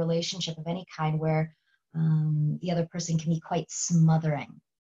a relationship of any kind where the other person can be quite smothering,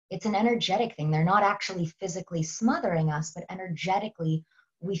 it's an energetic thing. They're not actually physically smothering us, but energetically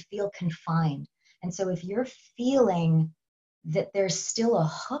we feel confined. And so if you're feeling that there's still a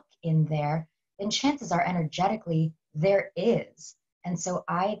hook in there, then chances are energetically there is. And so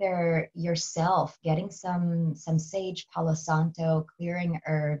either yourself getting some sage, Palo Santo, clearing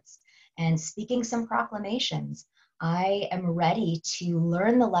herbs, and speaking some proclamations. I am ready to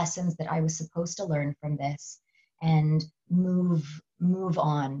learn the lessons that I was supposed to learn from this and move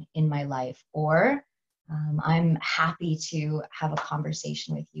on in my life. Or I'm happy to have a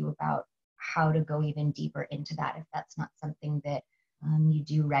conversation with you about how to go even deeper into that if that's not something that you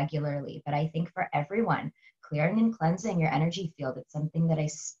do regularly. But I think for everyone, clearing and cleansing your energy field, it's something that I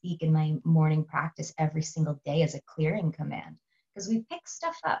speak in my morning practice every single day as a clearing command, because we pick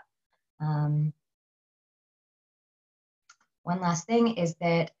stuff up. One last thing is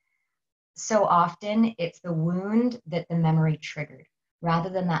that so often it's the wound that the memory triggered. Rather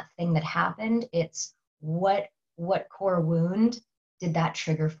than that thing that happened, it's what core wound did that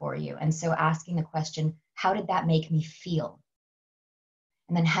trigger for you? And so asking the question, how did that make me feel?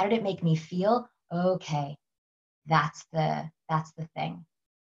 And then how did it make me feel? Okay, that's the thing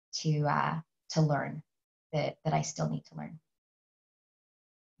to learn that I still need to learn.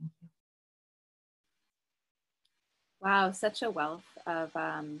 Thank you. Wow, such a wealth of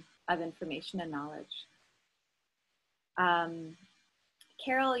information and knowledge.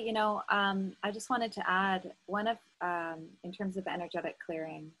 Carol, you know, I just wanted to add one of, in terms of energetic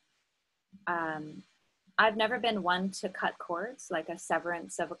clearing, I've never been one to cut cords, like a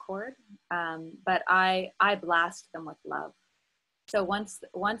severance of a cord, but I blast them with love. So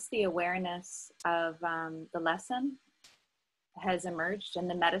once the awareness of the lesson has emerged and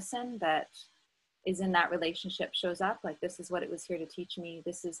the medicine that is in that relationship shows up, like this is what it was here to teach me,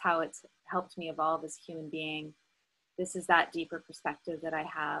 this is how it's helped me evolve as a human being, this is that deeper perspective that I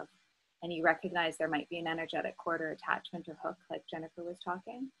have, and you recognize there might be an energetic cord or attachment or hook, like Jennifer was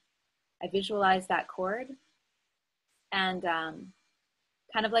talking. I visualize that cord and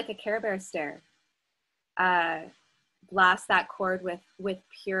kind of like a Care Bear stare, blast that cord with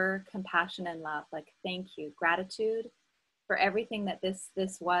pure compassion and love, like thank you, gratitude for everything that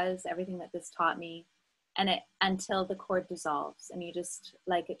this was, everything that this taught me, and it until the cord dissolves and you just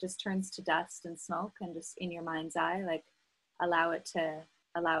like it just turns to dust and smoke, and just in your mind's eye, like allow it to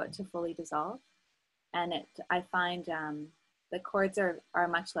fully dissolve. And I find the cords are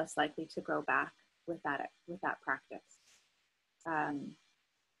much less likely to grow back with that practice.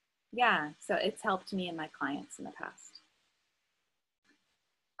 Yeah, so it's helped me and my clients in the past.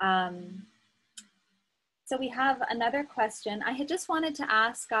 So we have another question. I had just wanted to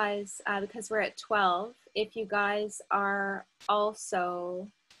ask guys, because we're at 12, if you guys are also,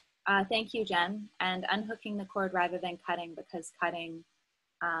 thank you, Jen, and unhooking the cord rather than cutting, because cutting,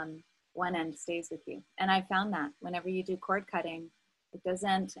 one end stays with you. And I found that whenever you do cord cutting, it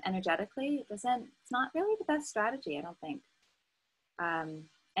doesn't, energetically, it's not really the best strategy, I don't think.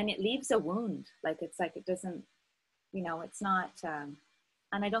 And it leaves a wound, like it's like it doesn't, you know, it's not,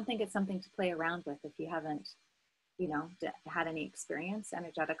 and I don't think it's something to play around with if you haven't, you know, had any experience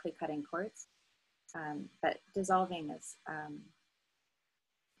energetically cutting cords. But dissolving is,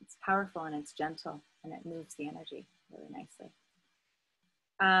 it's powerful and it's gentle and it moves the energy really nicely.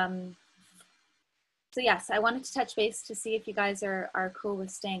 So yes, I wanted to touch base to see if you guys are cool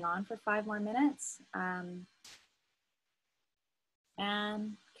with staying on for 5 more minutes.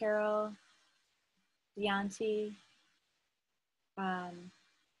 Anne, Carol, Dianti,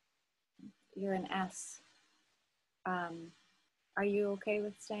 you're an S. Are you okay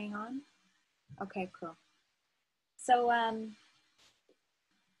with staying on? Okay, cool. So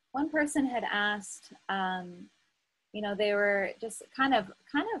one person had asked, you know, they were just kind of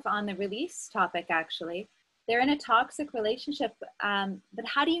on the release topic, actually. They're in a toxic relationship, but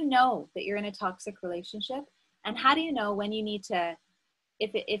how do you know that you're in a toxic relationship? And how do you know when you need to,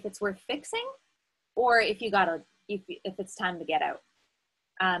 if it's worth fixing, or if it's time to get out?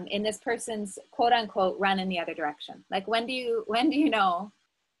 In this person's quote unquote run in the other direction. Like, when do you know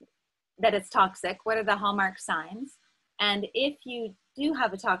that it's toxic? What are the hallmark signs? And if you do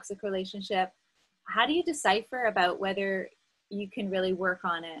have a toxic relationship, how do you decipher about whether you can really work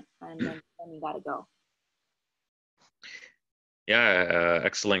on it and then you gotta go? Yeah,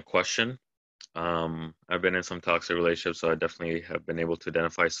 excellent question. I've been in some toxic relationships, so I definitely have been able to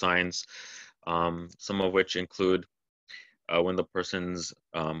identify signs, some of which include when the person's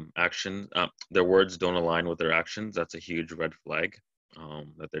their words don't align with their actions. That's a huge red flag,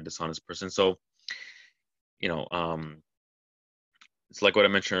 that they're a dishonest person. So, you know, it's like what I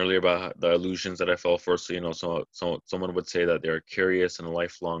mentioned earlier about the illusions that I fell for. So, you know, so someone would say that they're curious and a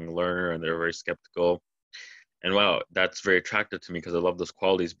lifelong learner and they're very skeptical. And wow, that's very attractive to me because I love those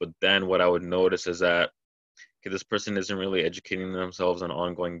qualities. But then what I would notice is that, okay, this person isn't really educating themselves on an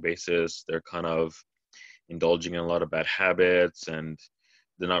ongoing basis. They're kind of indulging in a lot of bad habits, and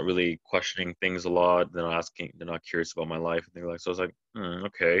they're not really questioning things a lot. They're not curious about my life and things like that. So I was like,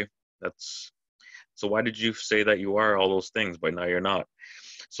 okay, so why did you say that you are all those things, but now you're not?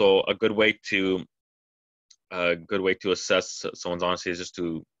 So a good way to assess someone's honesty is just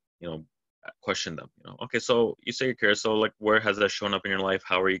to, you know, question them. You know, okay, so you say you're curious, so like, where has that shown up in your life?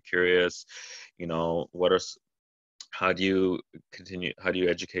 How are you curious? You know, how do you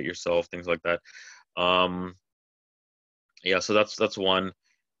educate yourself? Things like that. Yeah, so that's one.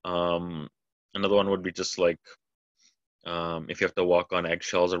 Another one would be just like, if you have to walk on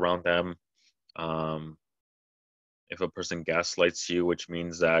eggshells around them. If a person gaslights you, which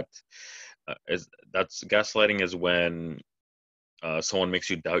means that gaslighting is when someone makes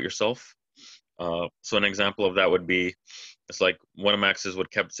you doubt yourself. So an example of that would be, it's like one of my exes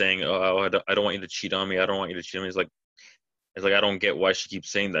would kept saying, "Oh, I don't want you to cheat on me. I don't want you to cheat on me." It's like I don't get why she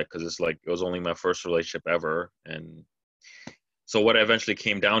keeps saying that, because it's like it was only my first relationship ever. And so what I eventually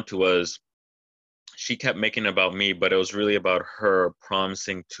came down to was, she kept making it about me, but it was really about her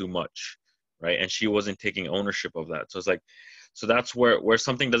promising too much, right? And she wasn't taking ownership of that. So it's like, so that's where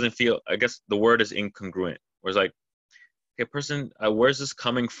something doesn't feel, I guess the word is incongruent. Where it's like, okay, person, where's this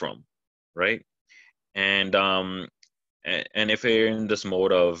coming from, right? And if you're in this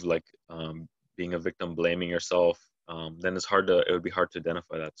mode of like being a victim, blaming yourself, then it would be hard to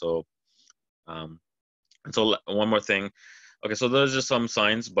identify that. So and so one more thing. Okay, so those are some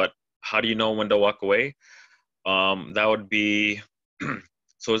signs, but how do you know when to walk away? That would be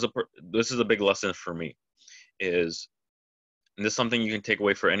so this is a big lesson for me, and this is something you can take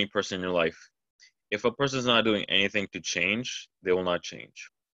away for any person in your life. If a person's not doing anything to change, they will not change,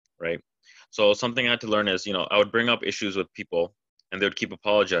 right? So something I had to learn is, you know, I would bring up issues with people and they would keep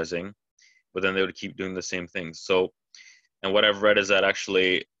apologizing, but then they would keep doing the same things. So, and what I've read is that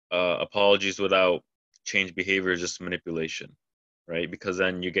actually apologies without change behavior is just manipulation, right? Because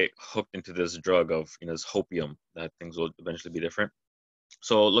then you get hooked into this drug of, you know, this hopium that things will eventually be different.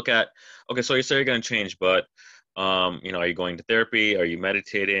 So look at, okay, so you say you're going to change, but you know, are you going to therapy? Are you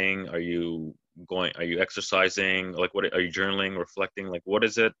meditating? Are you exercising? Like, what are you journaling, reflecting? Like, what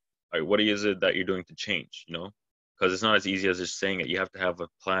is it that you're doing to change, you know? Because it's not as easy as just saying it. You have to have a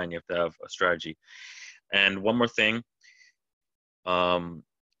plan, you have to have a strategy. And one more thing,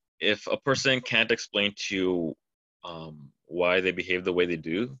 if a person can't explain to you why they behave the way they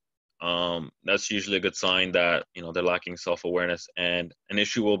do, that's usually a good sign that, you know, they're lacking self-awareness, and an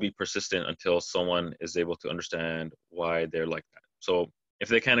issue will be persistent until someone is able to understand why they're like that. So if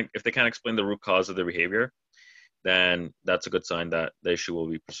they can't explain the root cause of their behavior, then that's a good sign that the issue will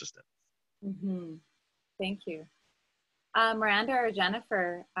be persistent. Mm-hmm. Thank you. Miranda or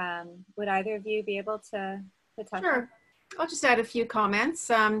Jennifer, would either of you be able to touch Sure. I'll just add a few comments.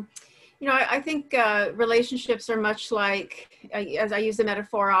 You know, I think relationships are much like, as I use the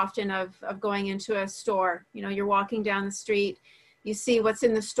metaphor often of going into a store. You know, you're walking down the street, you see what's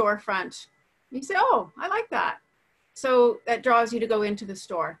in the storefront. You say, oh, I like that. So that draws you to go into the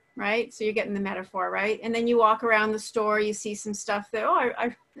store, right? So you're getting the metaphor, right? And then you walk around the store, you see some stuff that,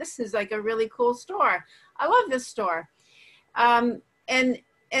 oh, this is like a really cool store. I love this store.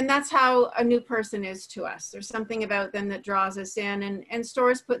 And that's how a new person is to us. There's something about them that draws us in, and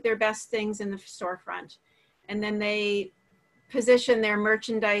stores put their best things in the storefront. And then they position their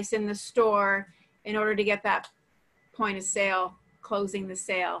merchandise in the store in order to get that point of sale, closing the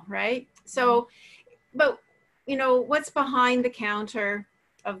sale, right? So, but you know, what's behind the counter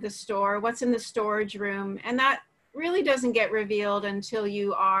of the store, what's in the storage room, and that really doesn't get revealed until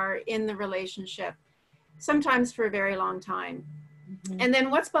you are in the relationship, sometimes for a very long time. And then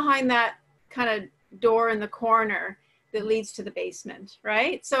what's behind that kind of door in the corner that leads to the basement,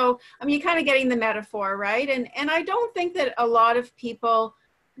 right? So, I mean, you're kind of getting the metaphor, right? And I don't think that a lot of people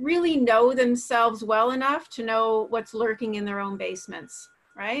really know themselves well enough to know what's lurking in their own basements,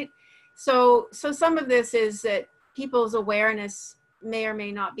 right? So some of this is that people's awareness may or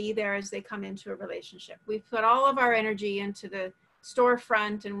may not be there as they come into a relationship. We've put all of our energy into the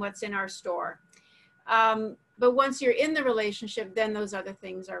storefront and what's in our store. But once you're in the relationship, then those other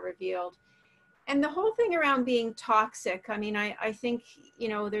things are revealed. And the whole thing around being toxic, I mean, I think, you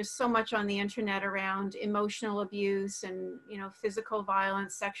know, there's so much on the internet around emotional abuse and, you know, physical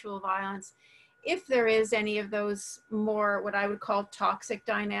violence, sexual violence. If there is any of those more, what I would call toxic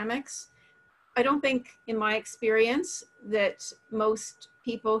dynamics, I don't think in my experience that most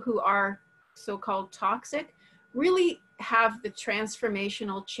people who are so-called toxic really have the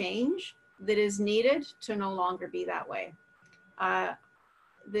transformational change that is needed to no longer be that way.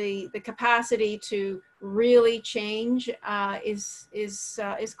 The capacity to really change is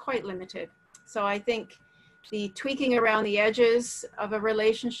quite limited. So I think the tweaking around the edges of a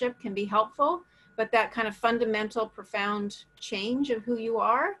relationship can be helpful, but that kind of fundamental, profound change of who you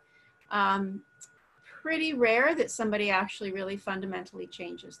are, pretty rare that somebody actually really fundamentally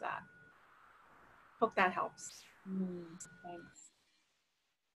changes that. Hope that helps. Thanks.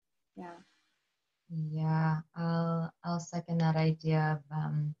 Yeah. Yeah, I'll second that idea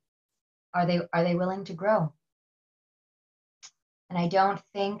of are they willing to grow? And I don't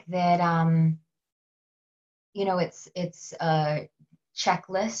think that you know, it's a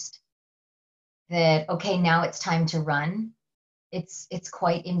checklist that, okay, now it's time to run. It's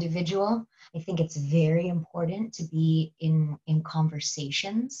quite individual. I think it's very important to be in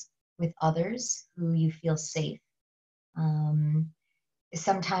conversations with others who you feel safe.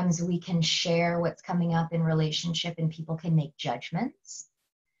 Sometimes we can share what's coming up in relationship and people can make judgments.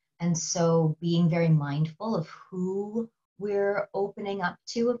 And so being very mindful of who we're opening up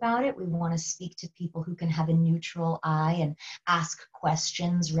to about it. We want to speak to people who can have a neutral eye and ask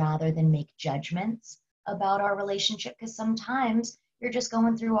questions rather than make judgments about our relationship, because sometimes you're just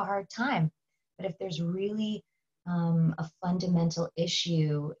going through a hard time. But if there's really a fundamental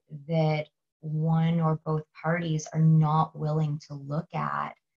issue that one or both parties are not willing to look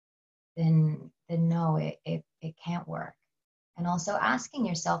at, then no, it can't work. And also asking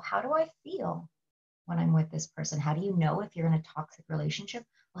yourself, how do I feel when I'm with this person? How do you know if you're in a toxic relationship?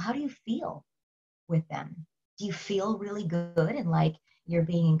 Well, how do you feel with them? Do you feel really good and like you're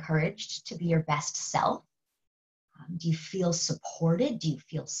being encouraged to be your best self? Do you feel supported? Do you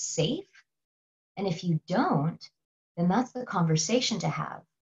feel safe? And if you don't, then that's the conversation to have.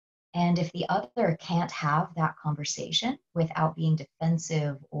 And if the other can't have that conversation without being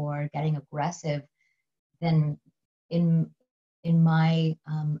defensive or getting aggressive, then in my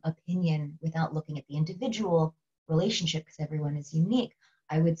opinion, without looking at the individual relationship, because everyone is unique,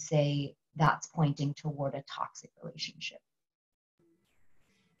 I would say that's pointing toward a toxic relationship.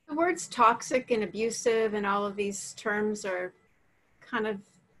 The words toxic and abusive and all of these terms are kind of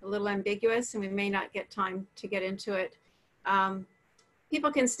a little ambiguous, and we may not get time to get into it.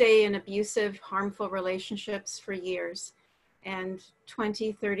 People can stay in abusive, harmful relationships for years, and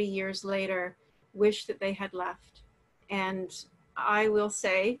 20, 30 years later, wish that they had left. And I will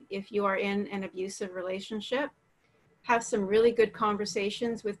say, if you are in an abusive relationship, have some really good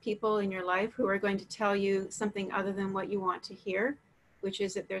conversations with people in your life who are going to tell you something other than what you want to hear, which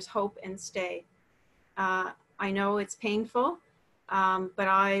is that there's hope and stay. I know it's painful, but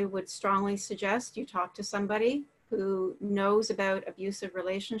I would strongly suggest you talk to somebody who knows about abusive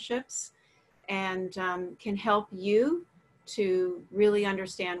relationships and can help you to really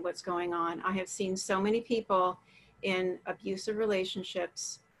understand what's going on. I have seen so many people in abusive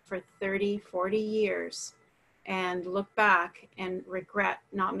relationships for 30, 40 years and look back and regret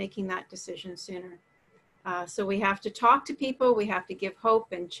not making that decision sooner. So we have to talk to people, we have to give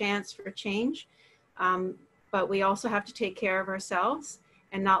hope and chance for change, but we also have to take care of ourselves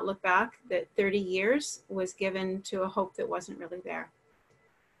and not look back that 30 years was given to a hope that wasn't really there.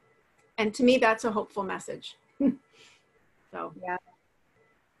 And to me, that's a hopeful message. So yeah.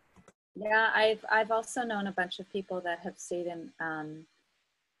 Yeah, I've also known a bunch of people that have stayed in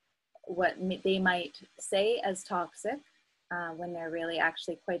what they might say as toxic when they're really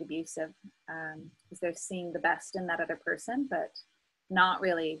actually quite abusive, because they're seeing the best in that other person, but not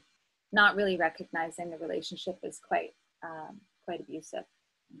really not really recognizing the relationship is quite abusive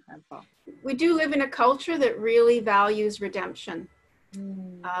and harmful. We do live in a culture that really values redemption,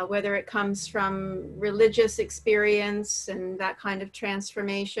 whether it comes from religious experience and that kind of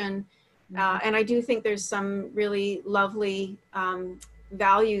transformation. And I do think there's some really lovely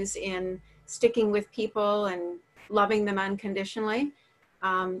values in sticking with people and loving them unconditionally.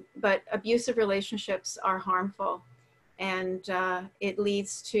 But abusive relationships are harmful, and it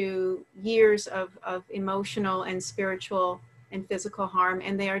leads to years of emotional and spiritual and physical harm,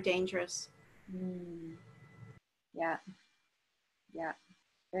 and they are dangerous. Yeah, yeah,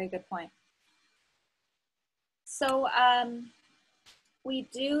 very good point. So we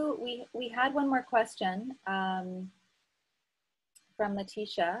had one more question from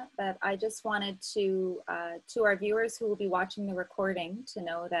Letitia, but I just wanted to our viewers who will be watching the recording to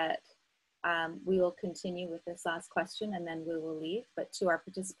know that we will continue with this last question and then we will leave. But to our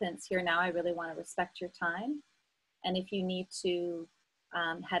participants here now, I really want to respect your time. And if you need to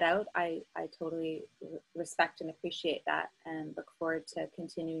head out, I totally respect and appreciate that and look forward to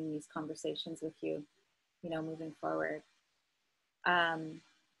continuing these conversations with you, moving forward.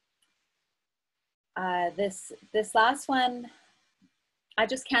 This last one, I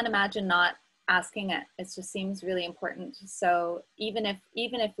just can't imagine not asking it. It just seems really important. So even if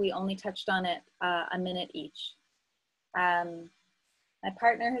we only touched on it a minute each. My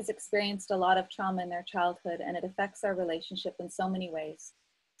partner has experienced a lot of trauma in their childhood, and it affects our relationship in so many ways.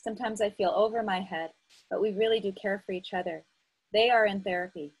 Sometimes I feel over my head, but we really do care for each other. They are in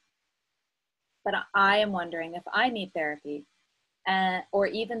therapy, but I am wondering if I need therapy or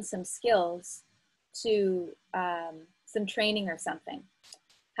even some skills to some training or something.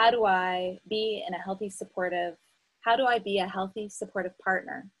 How do I be a healthy supportive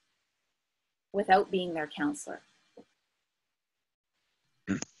partner without being their counselor?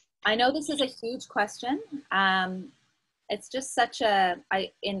 I know this is a huge question. It's just such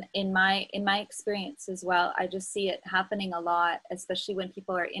in my experience as well, I just see it happening a lot, especially when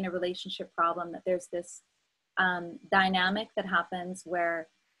people are in a relationship problem, that there's this dynamic that happens where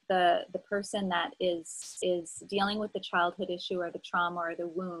the person that is dealing with the childhood issue or the trauma or the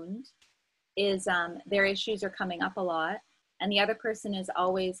wound is their issues are coming up a lot, and the other person is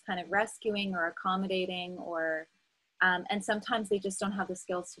always kind of rescuing or accommodating, or and sometimes they just don't have the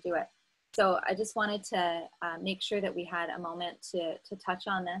skills to do it. So I just wanted to make sure that we had a moment to touch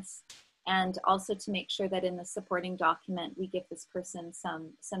on this, and also to make sure that in the supporting document we give this person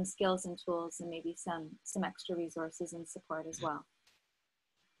some skills and tools and maybe some extra resources and support as well.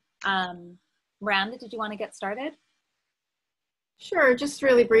 Miranda, did you want to get started? Sure, just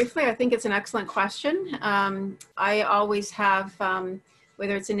really briefly, I think it's an excellent question. I always have,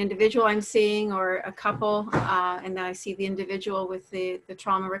 whether it's an individual I'm seeing or a couple, and then I see the individual with the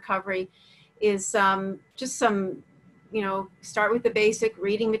trauma recovery, is just some, start with the basic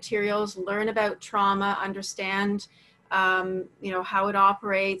reading materials, learn about trauma, understand, how it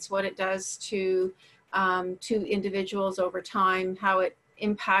operates, what it does to individuals over time, how it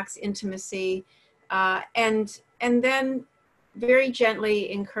impacts intimacy, and then very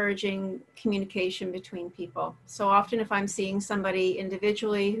gently encouraging communication between people. So often if I'm seeing somebody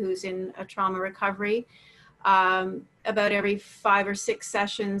individually who's in a trauma recovery, about every 5 or 6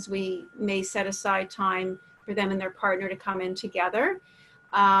 sessions, we may set aside time for them and their partner to come in together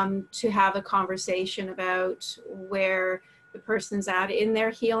to have a conversation about where the person's at in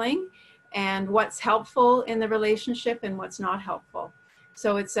their healing and what's helpful in the relationship and what's not helpful.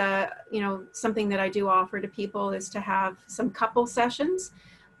 So it's something that I do offer to people is to have some couple sessions,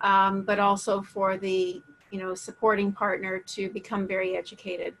 but also for the, supporting partner to become very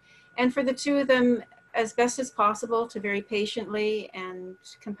educated. And for the two of them, as best as possible, to very patiently and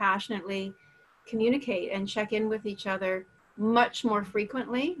compassionately communicate and check in with each other much more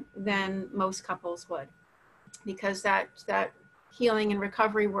frequently than most couples would. Because that healing and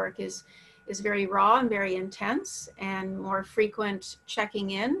recovery work is very raw and very intense, and more frequent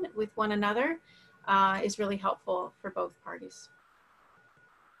checking in with one another is really helpful for both parties.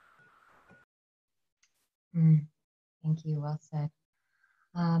 Thank you, well said.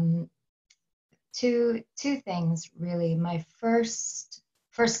 Two things really. My first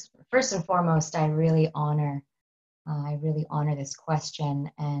and foremost, I really honor this question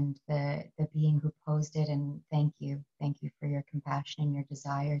and the being who posed it, and thank you for your compassion and your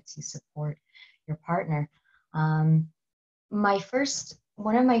desire to support your partner. One of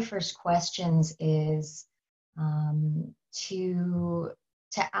my first questions is to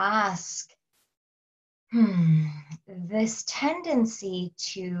ask this tendency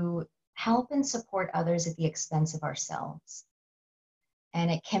to help and support others at the expense of ourselves. And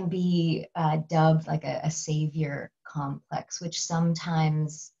it can be dubbed like a savior complex, which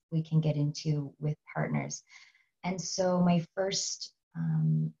sometimes we can get into with partners. And so my first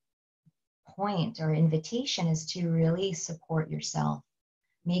point or invitation is to really support yourself.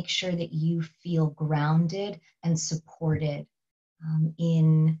 Make sure that you feel grounded and supported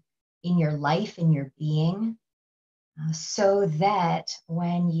in your life, in your being, so that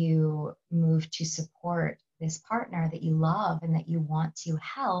when you move to support this partner that you love and that you want to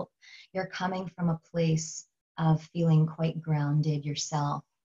help, you're coming from a place of feeling quite grounded yourself.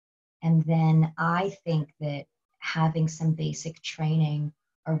 And then I think that having some basic training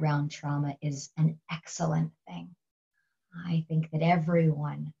around trauma is an excellent thing. I think that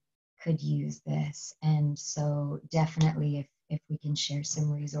everyone could use this. And so definitely if we can share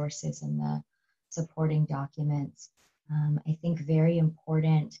some resources in the supporting documents, I think very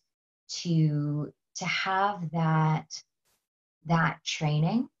important to have that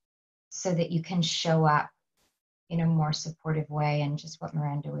training so that you can show up in a more supportive way. And just what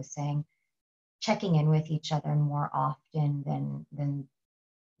Miranda was saying, checking in with each other more often than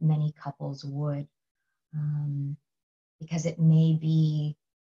many couples would, because it may be,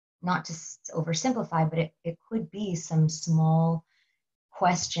 not to oversimplify, but it could be some small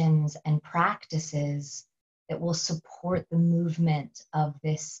questions and practices that will support the movement of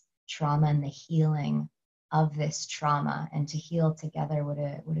this trauma and the healing of this trauma, and to heal together. What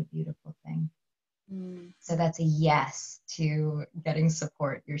a beautiful thing. So that's a yes to getting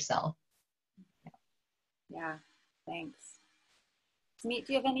support yourself. Yeah, thanks. Sumeet,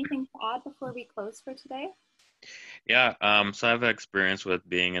 do you have anything to add before we close for today? Yeah, so I have experience with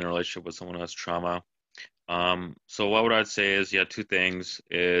being in a relationship with someone who has trauma. So what would I say is, yeah, two things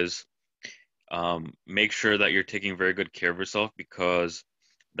is make sure that you're taking very good care of yourself, because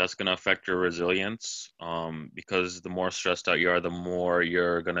that's going to affect your resilience. Because the more stressed out you are, the more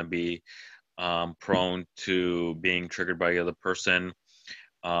you're going to be prone to being triggered by the other person.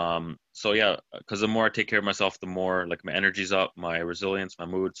 So yeah, because the more I take care of myself, the more like my energy's up, my resilience, my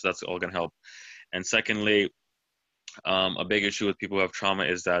mood. So that's all going to help. And secondly, a big issue with people who have trauma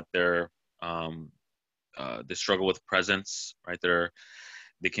is that they struggle with presence, right?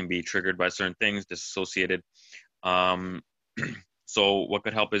 They can be triggered by certain things, disassociated. So what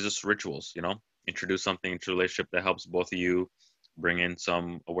could help is just rituals, introduce something into a relationship that helps both of you bring in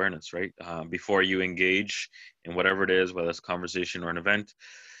some awareness, right? Before you engage in whatever it is, whether it's conversation or an event,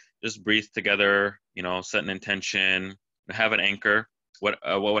 just breathe together, set an intention, have an anchor. What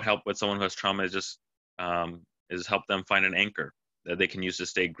would help with someone who has trauma is just help them find an anchor that they can use to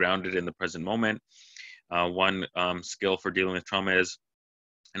stay grounded in the present moment. One skill for dealing with trauma is,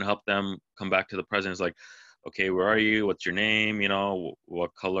 and help them come back to the present, is like, okay, where are you? What's your name?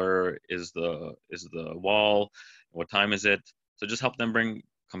 What color is the wall? What time is it? So just help them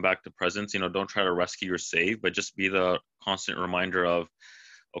come back to presence. Don't try to rescue or save, but just be the constant reminder of,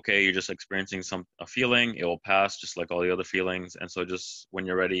 okay, you're just experiencing a feeling. It will pass, just like all the other feelings. And so just when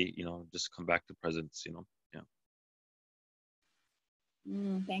you're ready, just come back to presence. Yeah.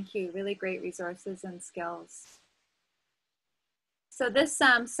 Thank you. Really great resources and skills. So this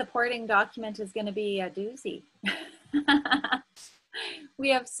supporting document is going to be a doozy. We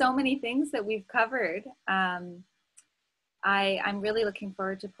have so many things that we've covered. I'm really looking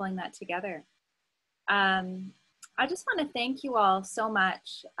forward to pulling that together. I just want to thank you all so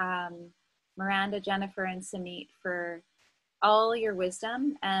much, Miranda, Jennifer, and Sumeet, for all your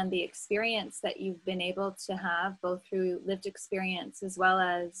wisdom and the experience that you've been able to have, both through lived experience as well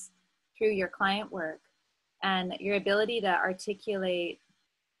as through your client work, and your ability to articulate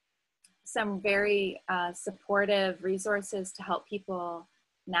some very supportive resources to help people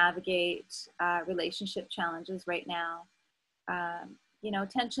navigate relationship challenges right now.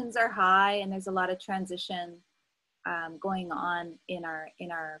 Tensions are high, and there's a lot of transition going on in our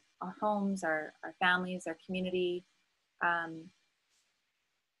homes, our families, our community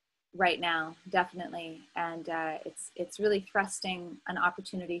right now, definitely. And it's really thrusting an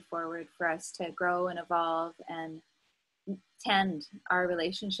opportunity forward for us to grow and evolve and tend our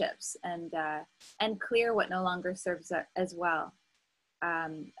relationships and clear what no longer serves as well.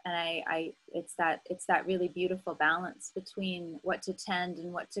 And it's that really beautiful balance between what to tend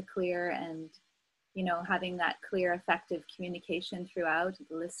and what to clear, and having that clear, effective communication throughout,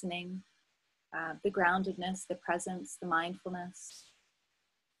 the listening, the groundedness, the presence, the mindfulness,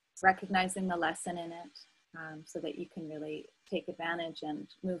 recognizing the lesson in it, so that you can really take advantage and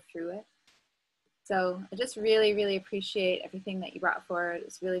move through it. So I just really, really appreciate everything that you brought forward.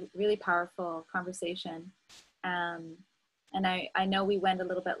 It's really, really powerful conversation. And I know we went a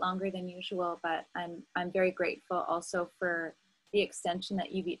little bit longer than usual, but I'm very grateful also for the extension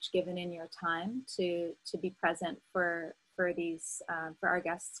that you've each given in your time to be present for these for our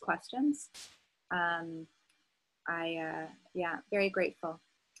guests' questions. Yeah, very grateful.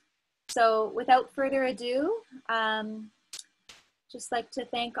 So without further ado, just like to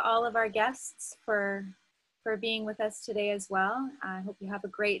thank all of our guests for being with us today as well. I hope you have a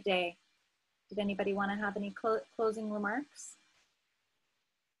great day. Did anybody want to have any closing remarks?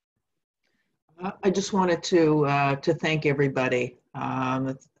 I just wanted to thank everybody.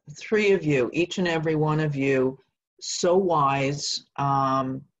 The three of you, each and every one of you, so wise,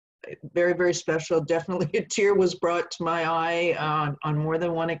 very, very special. Definitely a tear was brought to my eye on more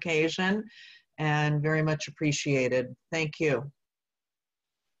than one occasion, and very much appreciated. Thank you.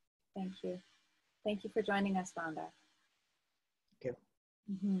 Thank you. Thank you for joining us, Rhonda. Thank you.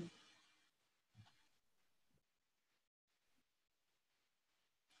 Mm-hmm.